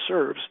longer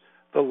serves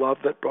the love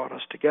that brought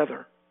us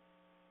together.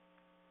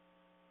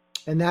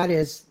 And that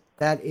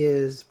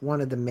is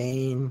one of the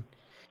main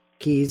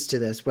keys to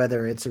this,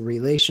 whether it's a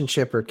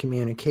relationship or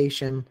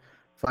communication,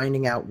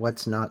 finding out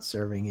what's not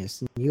serving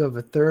us. You have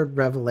a third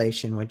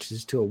revelation, which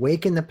is to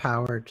awaken the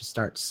power to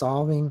start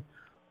solving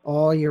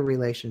all your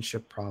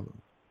relationship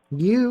problems.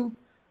 You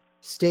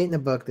state in the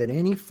book that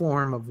any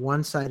form of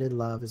one-sided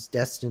love is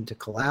destined to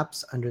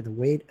collapse under the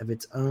weight of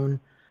its own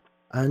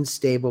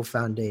unstable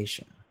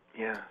foundation.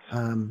 Yes.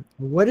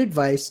 What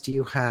advice do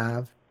you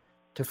have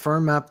to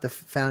firm up the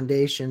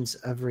foundations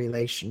of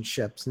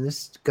relationships? And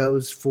this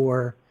goes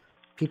for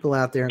people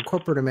out there in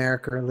corporate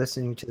America are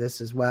listening to this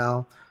as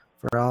well.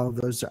 For all of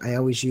those, I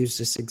always use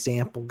this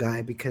example,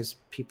 Guy, because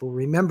people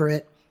remember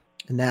it,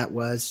 and that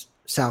was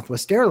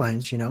Southwest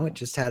Airlines. It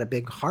just had a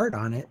big heart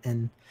on it,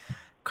 and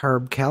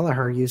Herb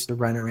Kelleher used to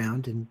run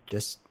around and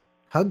just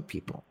hug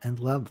people and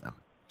love them.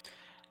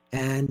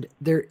 And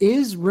there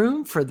is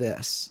room for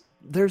this.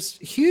 There's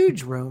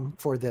huge room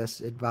for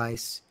this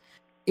advice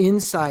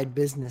inside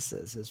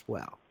businesses as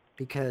well,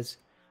 because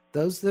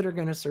those that are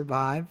going to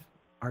survive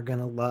are going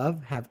to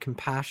love, have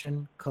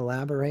compassion,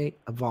 collaborate,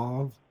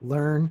 evolve,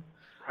 learn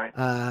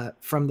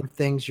from the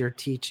things you're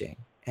teaching.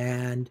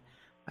 And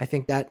I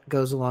think that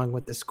goes along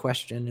with this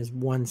question, is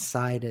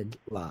one-sided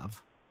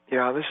love.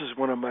 Yeah, this is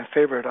one of my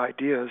favorite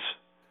ideas.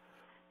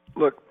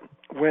 Look,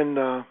 when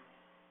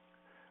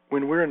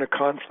we're in a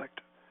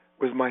conflict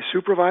with my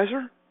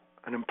supervisor,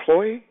 an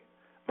employee,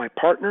 my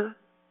partner,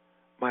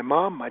 my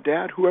mom, my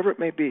dad, whoever it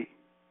may be,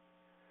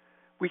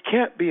 we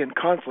can't be in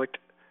conflict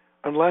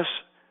unless,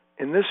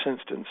 in this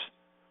instance,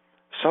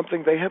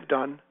 something they have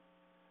done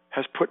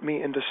has put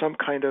me into some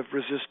kind of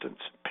resistance,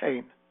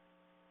 pain.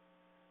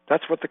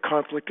 That's what the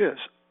conflict is.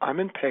 I'm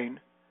in pain,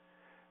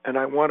 and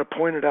I want to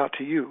point it out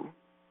to you,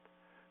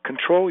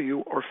 control you,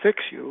 or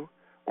fix you,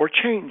 or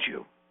change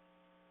you.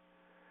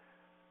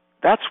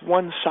 That's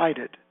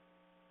one-sided,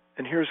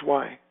 and here's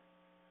why.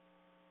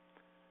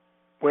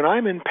 When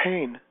I'm in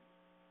pain,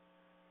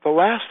 the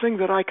last thing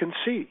that I can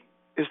see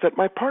is that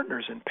my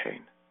partner's in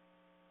pain.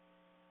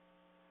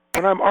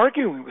 When I'm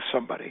arguing with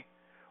somebody,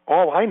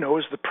 all I know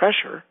is the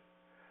pressure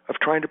of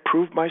trying to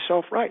prove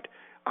myself right.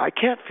 I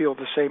can't feel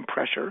the same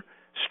pressure,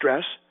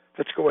 stress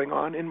that's going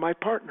on in my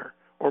partner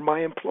or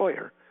my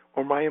employer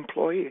or my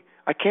employee.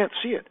 I can't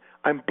see it.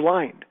 I'm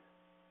blind.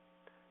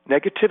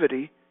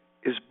 Negativity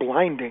is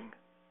blinding.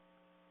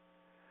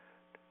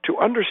 To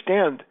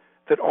understand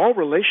that all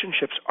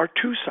relationships are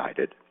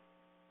two-sided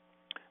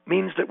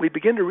means that we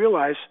begin to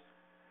realize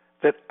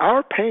that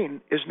our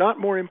pain is not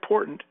more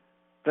important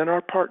than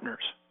our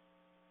partner's.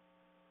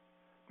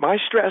 My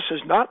stress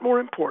is not more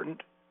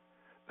important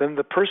than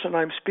the person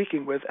I'm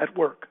speaking with at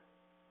work.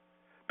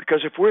 Because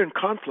if we're in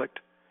conflict,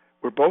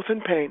 we're both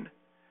in pain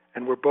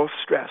and we're both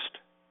stressed.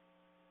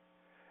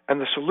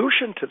 And the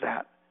solution to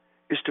that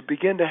is to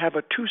begin to have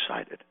a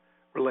two-sided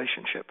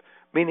relationship,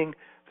 meaning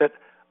that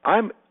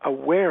I'm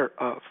aware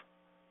of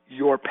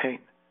your pain.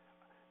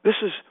 This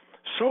is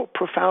so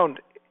profound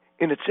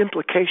in its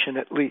implication,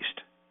 at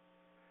least.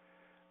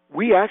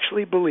 We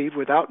actually believe,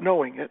 without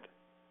knowing it,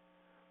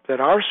 that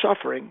our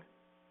suffering,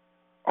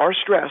 our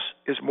stress,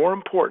 is more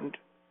important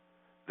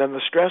than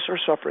the stress or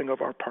suffering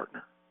of our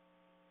partner.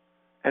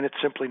 And it's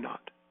simply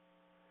not.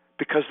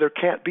 Because there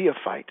can't be a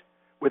fight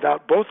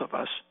without both of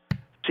us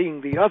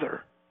seeing the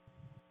other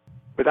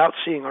without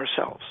seeing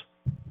ourselves.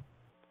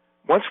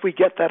 Once we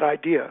get that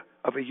idea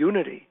of a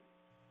unity,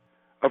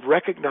 of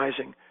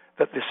recognizing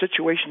that the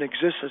situation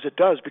exists as it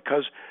does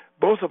because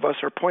both of us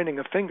are pointing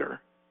a finger,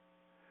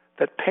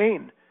 that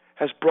pain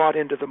has brought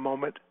into the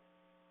moment,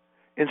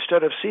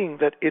 instead of seeing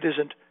that it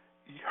isn't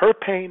her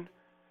pain,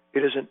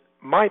 it isn't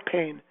my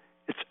pain,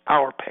 it's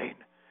our pain.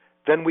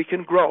 Then we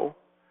can grow,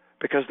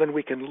 because then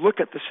we can look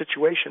at the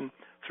situation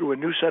through a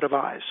new set of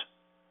eyes,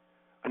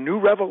 a new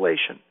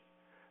revelation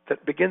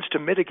that begins to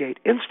mitigate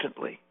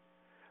instantly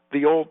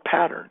the old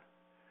pattern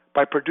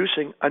by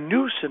producing a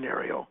new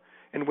scenario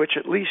in which,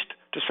 at least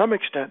to some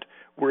extent,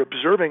 we're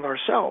observing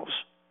ourselves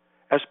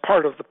as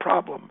part of the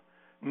problem,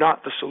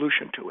 not the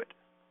solution to it.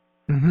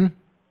 Mm-hmm.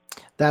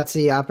 That's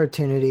the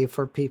opportunity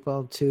for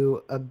people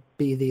to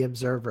be the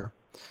observer.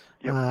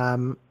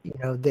 Yep.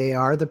 They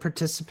are the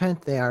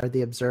participant, they are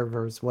the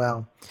observer as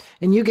well.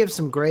 And you give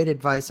some great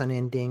advice on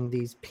ending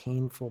these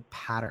painful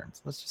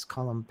patterns. Let's just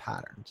call them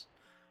patterns.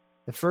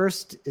 The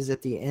first is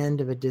at the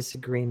end of a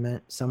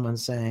disagreement, someone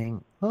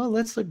saying, "Oh,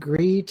 let's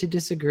agree to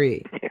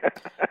disagree."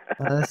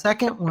 The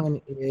second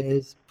one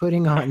is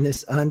putting on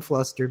this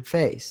unflustered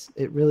face.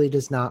 It really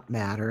does not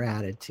matter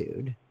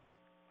attitude.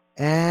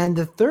 And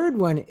the third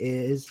one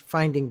is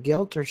finding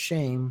guilt or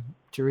shame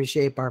to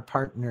reshape our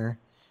partner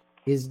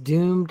is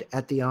doomed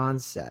at the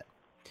onset.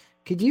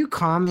 Could you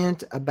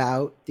comment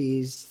about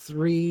these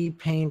three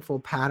painful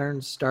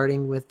patterns,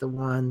 starting with the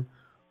one,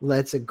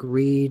 let's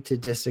agree to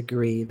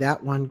disagree?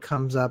 That one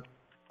comes up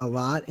a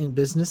lot in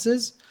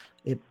businesses.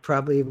 It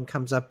probably even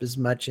comes up as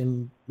much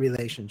in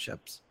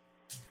relationships,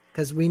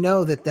 because we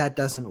know that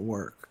doesn't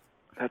work.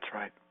 That's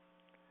right.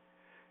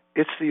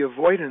 It's the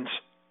avoidance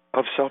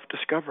of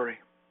self-discovery.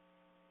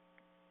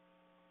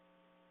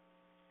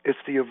 It's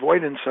the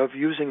avoidance of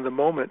using the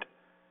moment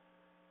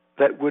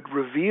that would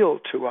reveal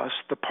to us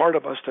the part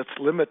of us that's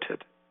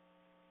limited.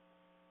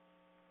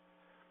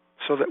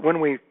 So that when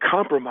we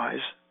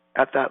compromise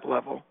at that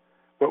level,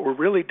 what we're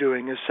really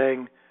doing is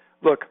saying,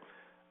 look,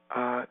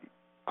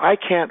 I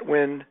can't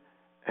win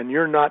and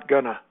you're not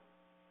gonna.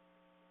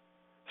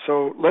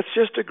 So let's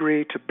just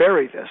agree to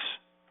bury this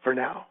for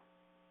now.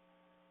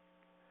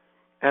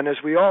 And as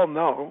we all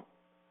know,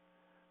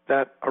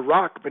 that a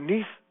rock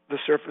beneath the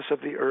surface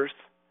of the earth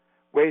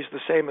weighs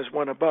the same as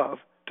one above,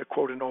 to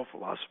quote an old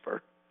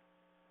philosopher,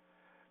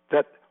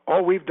 that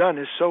all we've done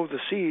is sow the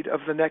seed of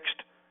the next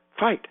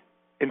fight.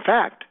 In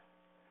fact,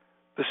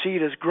 the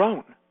seed has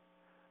grown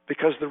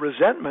because the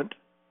resentment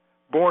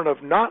born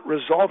of not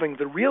resolving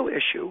the real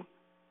issue,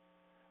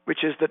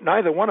 which is that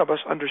neither one of us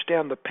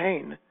understand the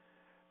pain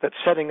that's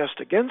setting us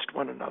against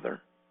one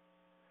another,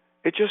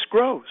 it just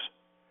grows.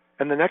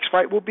 And the next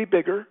fight will be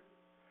bigger,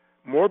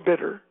 more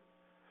bitter,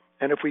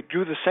 and if we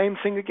do the same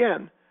thing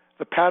again,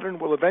 the pattern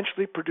will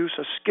eventually produce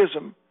a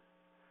schism,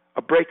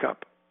 a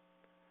breakup.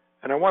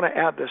 And I want to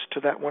add this to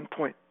that one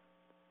point.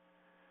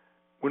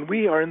 When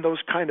we are in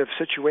those kind of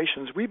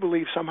situations, we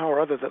believe somehow or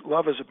other that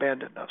love has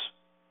abandoned us.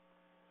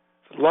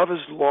 Love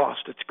is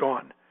lost, it's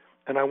gone.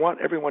 And I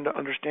want everyone to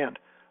understand,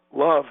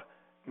 love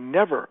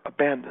never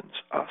abandons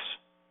us.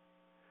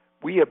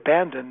 We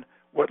abandon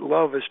what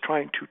love is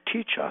trying to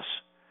teach us,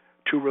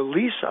 to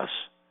release us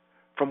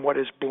from what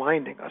is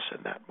blinding us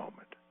in that moment.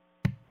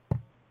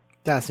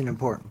 That's an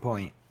important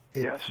point.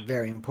 It's yes.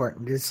 Very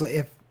important. It's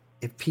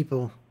if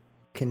people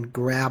can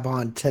grab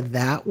on to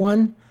that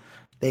one,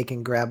 they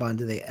can grab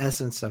onto the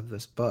essence of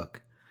this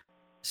book.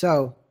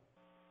 So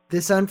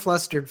this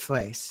unflustered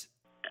face,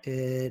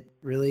 it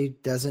really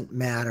doesn't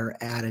matter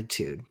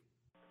attitude.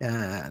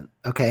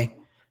 Okay.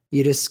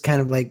 You just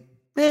kind of like,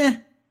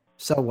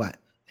 so what?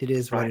 It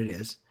is what it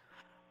is.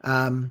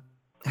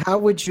 How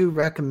would you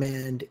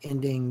recommend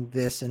ending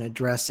this and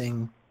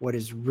addressing what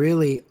is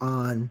really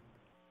on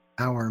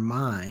our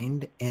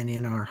mind and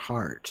in our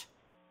heart?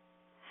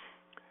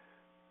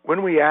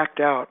 When we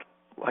act out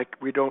like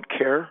we don't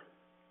care,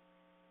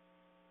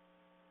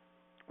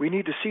 we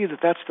need to see that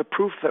that's the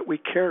proof that we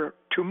care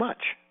too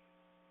much.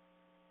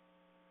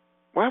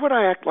 Why would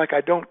I act like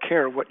I don't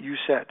care what you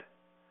said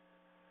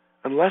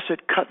unless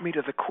it cut me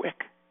to the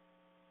quick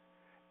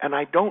and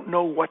I don't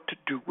know what to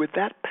do with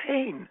that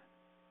pain?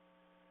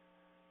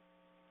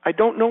 I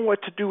don't know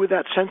what to do with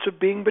that sense of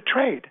being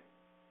betrayed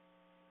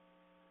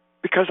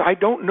because I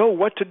don't know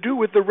what to do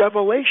with the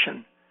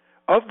revelation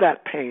of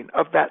that pain,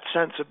 of that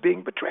sense of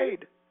being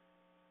betrayed.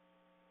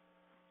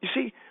 You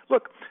see,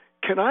 look,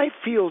 can I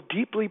feel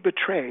deeply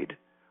betrayed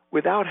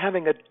without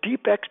having a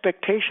deep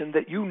expectation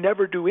that you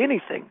never do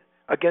anything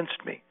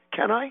against me?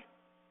 Can I?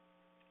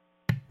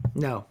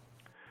 No.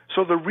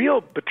 So the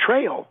real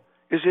betrayal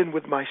is in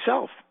with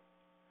myself.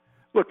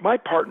 Look, my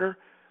partner,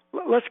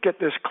 let's get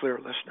this clear,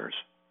 listeners.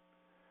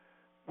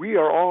 We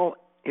are all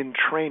in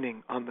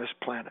training on this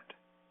planet.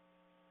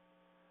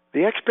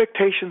 The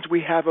expectations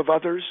we have of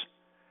others,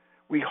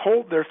 we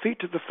hold their feet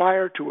to the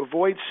fire to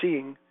avoid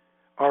seeing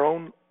our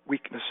own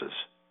weaknesses.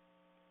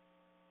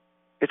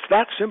 It's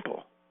that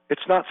simple.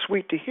 It's not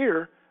sweet to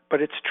hear,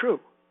 but it's true.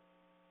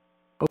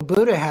 Well,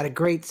 Buddha had a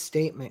great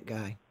statement,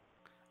 Guy.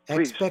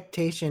 Please.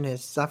 Expectation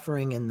is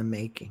suffering in the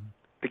making.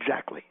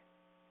 Exactly.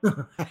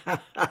 So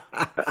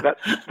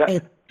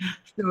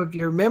if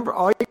you remember,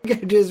 all you got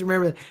to do is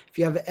remember, if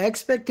you have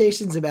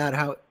expectations about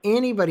how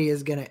anybody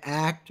is going to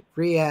act,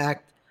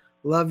 react,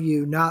 love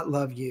you, not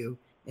love you,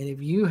 and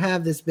if you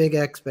have this big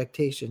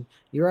expectation,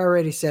 you're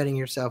already setting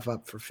yourself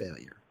up for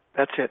failure.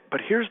 That's it.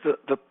 But here's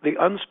the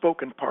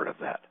unspoken part of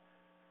that,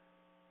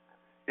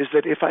 is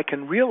that if I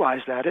can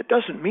realize that, it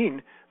doesn't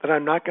mean that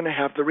I'm not going to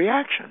have the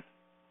reaction.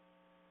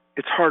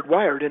 It's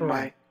hardwired in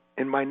Right.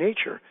 my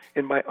nature,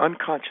 in my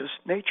unconscious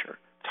nature.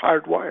 It's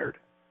hardwired.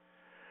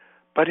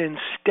 But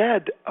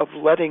instead of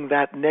letting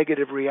that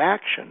negative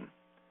reaction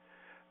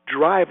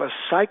drive a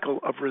cycle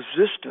of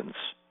resistance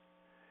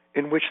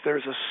in which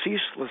there's a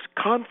ceaseless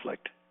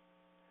conflict,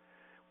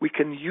 we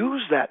can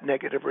use that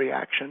negative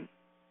reaction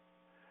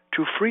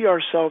to free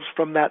ourselves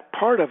from that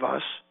part of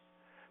us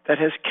that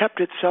has kept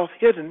itself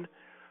hidden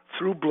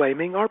through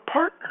blaming our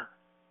partner.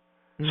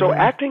 So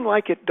acting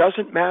like it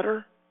doesn't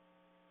matter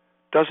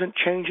doesn't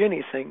change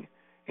anything.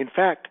 In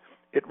fact,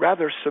 it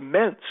rather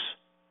cements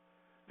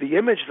the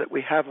image that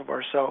we have of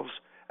ourselves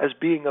as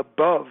being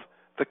above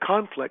the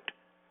conflict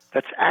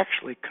that's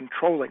actually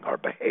controlling our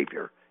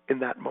behavior in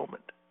that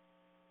moment.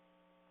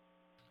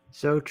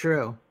 So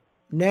true.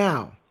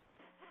 Now,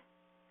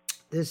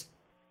 this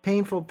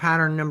painful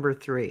pattern number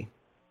 3.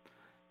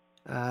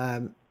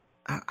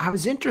 I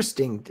was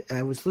interesting.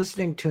 I was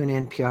listening to an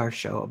NPR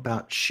show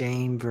about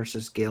shame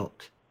versus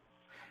guilt.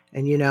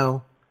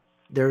 And,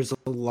 there's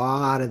a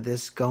lot of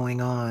this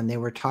going on. They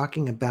were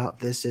talking about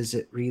this as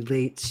it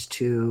relates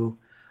to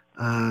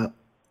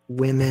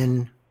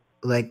women,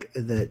 like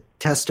the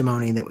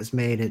testimony that was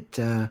made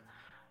at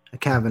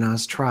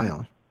Kavanaugh's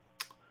trial.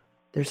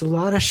 There's a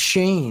lot of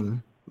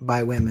shame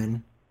by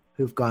women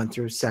who've gone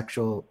through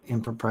sexual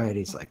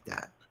improprieties like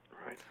that,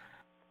 Right.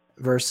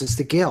 versus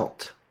the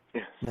guilt.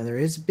 Yes. Now, there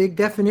is a big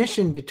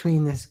definition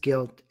between this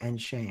guilt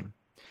and shame.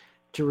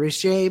 To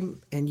reshape,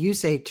 and you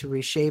say to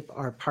reshape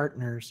our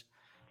partners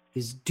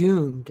is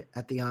doomed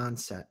at the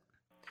onset.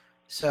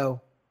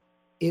 So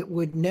it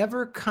would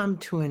never come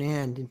to an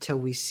end until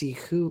we see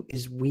who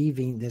is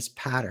weaving this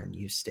pattern,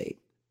 you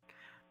state.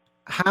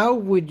 How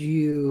would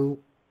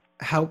you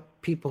help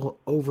people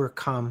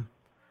overcome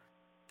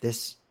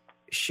this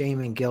shame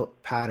and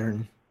guilt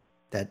pattern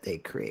that they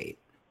create?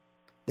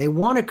 They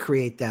want to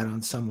create that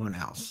on someone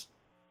else.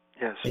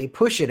 Yes. They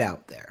push it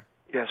out there.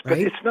 Yes, but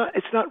right?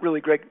 it's not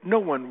really, Greg. No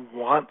one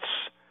wants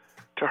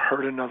to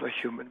hurt another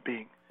human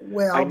being.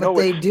 Well, but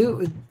they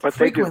do. But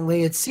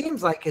frequently, it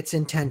seems like it's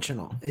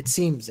intentional. It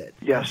seems it.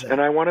 Yes,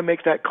 and I want to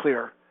make that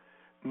clear.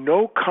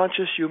 No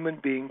conscious human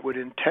being would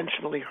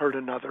intentionally hurt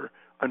another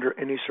under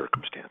any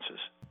circumstances.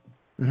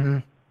 Mm-hmm.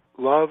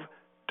 Love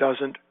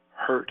doesn't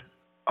hurt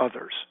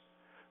others.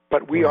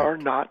 But we are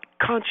not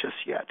conscious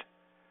yet.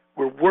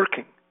 We're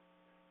working,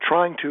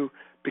 trying to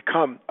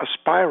become,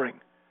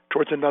 aspiring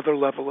towards another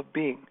level of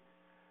being,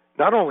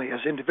 not only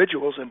as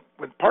individuals and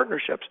with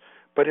partnerships,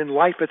 but in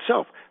life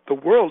itself. The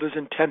world is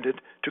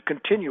intended to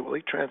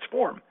continually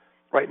transform.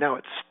 Right now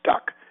it's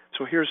stuck.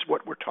 So here's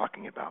what we're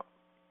talking about.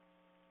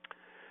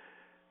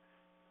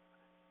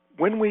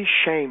 When we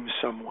shame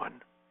someone,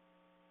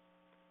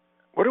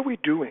 what are we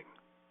doing?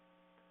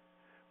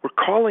 We're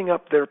calling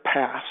up their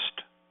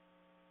past.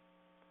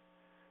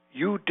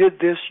 You did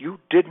this, you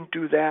didn't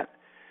do that.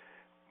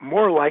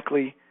 More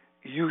likely,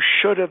 you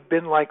should have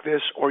been like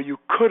this, or you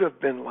could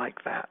have been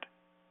like that.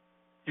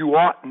 You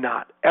ought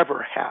not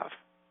ever have.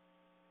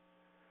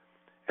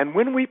 And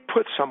when we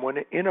put someone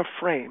in a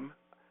frame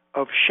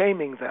of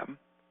shaming them,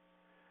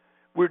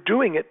 we're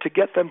doing it to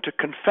get them to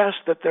confess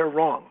that they're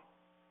wrong,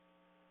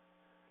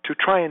 to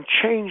try and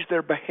change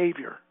their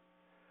behavior.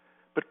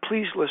 But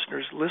please,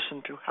 listeners,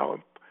 listen to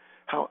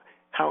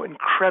how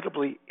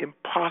incredibly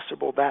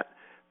impossible that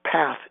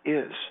path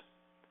is.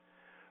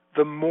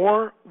 The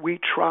more we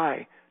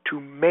try to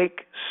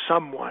make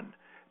someone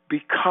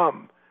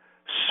become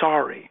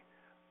sorry,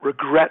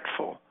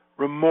 regretful,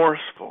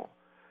 remorseful,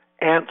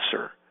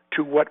 answer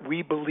to what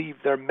we believe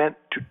they're meant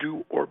to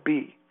do or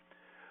be,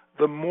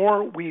 the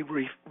more we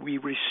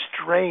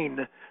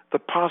restrain the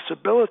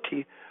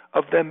possibility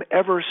of them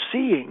ever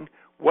seeing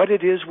what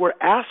it is we're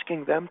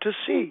asking them to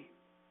see.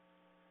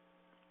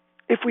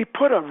 If we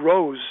put a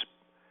rose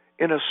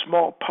in a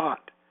small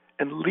pot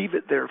and leave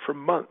it there for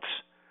months,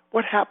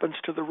 what happens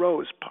to the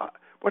rose pot?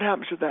 What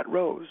happens to that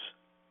rose?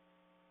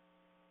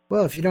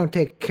 Well, if you don't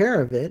take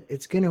care of it,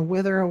 it's going to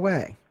wither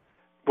away.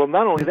 Well,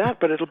 not only that,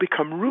 but it'll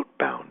become root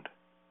bound.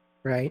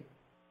 Right.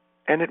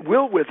 And it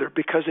will wither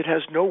because it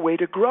has no way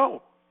to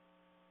grow.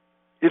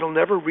 It'll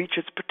never reach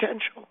its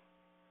potential.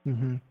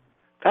 Mm-hmm.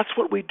 That's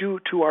what we do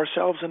to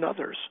ourselves and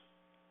others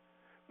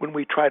when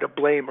we try to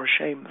blame or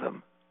shame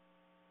them.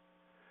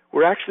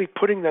 We're actually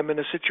putting them in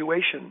a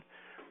situation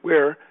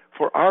where,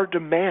 for our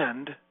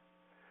demand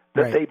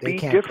that they be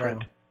different.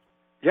 Grow.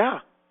 Yeah.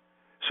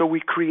 So we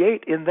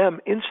create in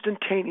them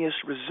instantaneous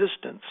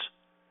resistance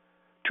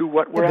to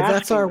what we're asking.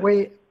 That's our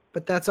way.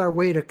 But that's our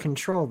way to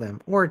control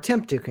them, or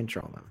attempt to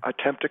control them.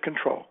 Attempt to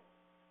control.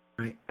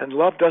 Right. And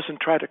love doesn't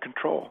try to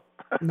control.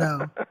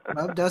 No,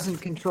 love doesn't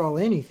control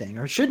anything,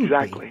 or shouldn't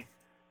exactly.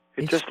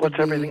 be. It just lets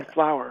everything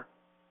flower.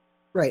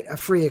 Right, a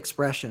free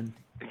expression.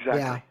 Exactly.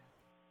 Yeah.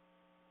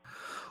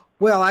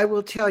 Well, I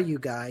will tell you,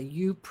 Guy,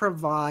 you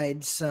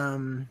provide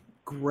some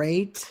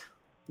great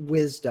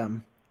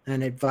wisdom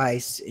and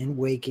advice in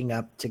waking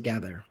up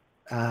together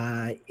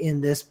in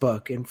this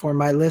book. And for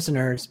my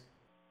listeners,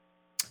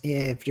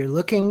 if you're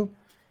looking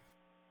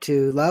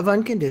to love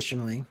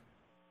unconditionally,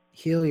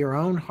 heal your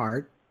own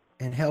heart,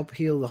 and help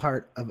heal the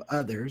heart of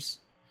others,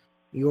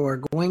 you're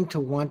going to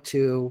want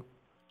to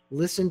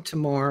listen to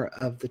more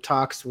of the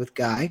talks with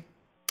Guy.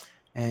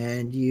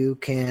 And you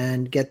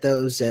can get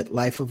those at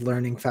Life of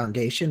Learning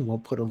Foundation. We'll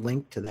put a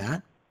link to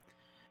that.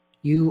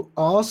 You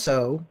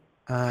also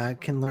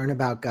can learn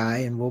about Guy,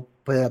 and we'll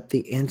put up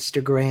the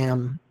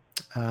Instagram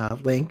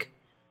link,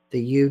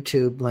 the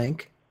YouTube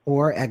link,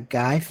 or at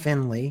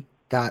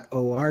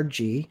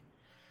guyfinley.org.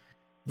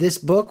 This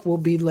book will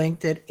be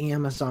linked at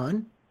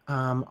Amazon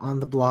on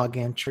the blog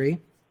entry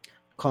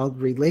called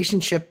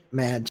Relationship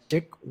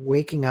Magic,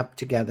 Waking Up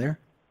Together.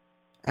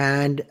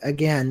 And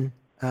again,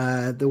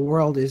 the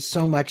world is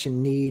so much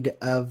in need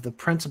of the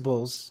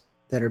principles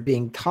that are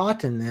being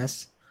taught in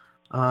this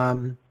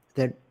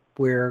that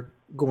we're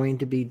going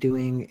to be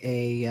doing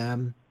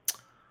a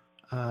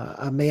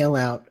mail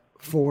out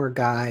for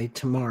Guy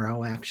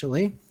tomorrow,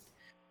 actually.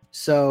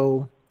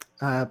 So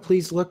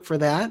please look for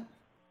that.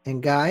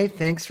 And Guy,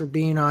 thanks for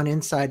being on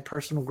Inside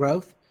Personal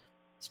Growth,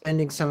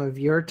 spending some of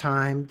your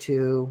time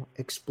to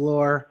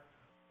explore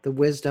the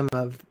wisdom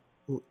of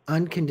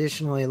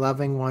unconditionally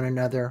loving one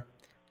another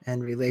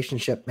and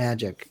relationship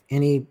magic.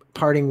 Any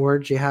parting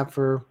words you have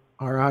for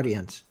our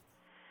audience?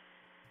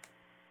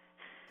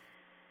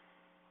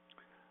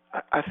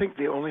 I think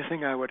the only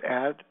thing I would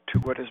add to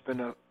what has been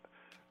a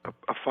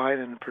fine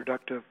and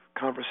productive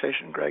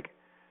conversation, Greg,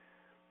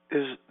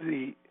 is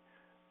the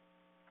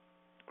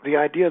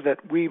idea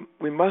that we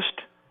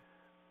must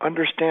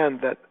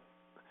understand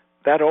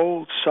that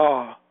old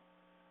saw,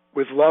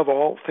 with love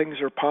all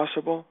things are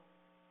possible,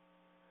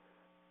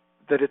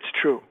 that it's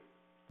true.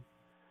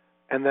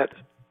 And that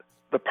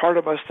the part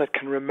of us that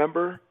can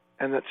remember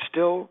and that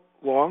still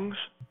longs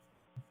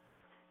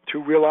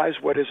to realize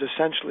what is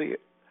essentially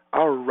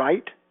our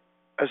right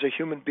as a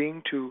human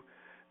being to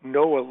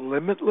know a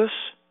limitless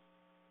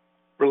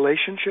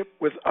relationship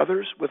with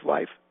others, with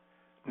life,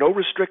 no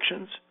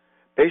restrictions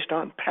based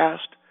on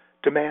past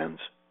demands,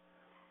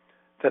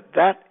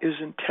 that is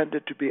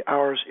intended to be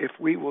ours if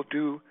we will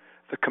do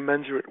the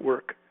commensurate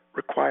work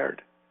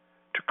required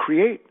to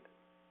create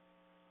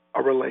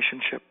a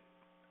relationship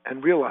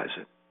and realize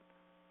it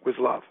with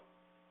love.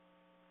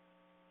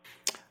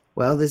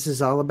 Well, this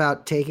is all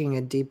about taking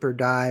a deeper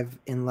dive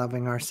in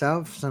loving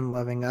ourselves and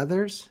loving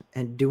others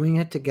and doing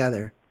it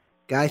together.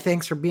 Guy,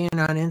 thanks for being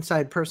on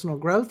Inside Personal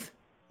Growth.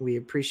 We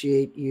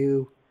appreciate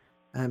you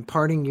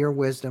imparting your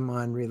wisdom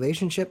on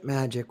relationship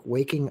magic,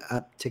 waking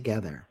up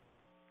together.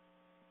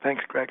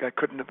 Thanks, Greg. I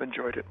couldn't have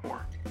enjoyed it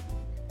more.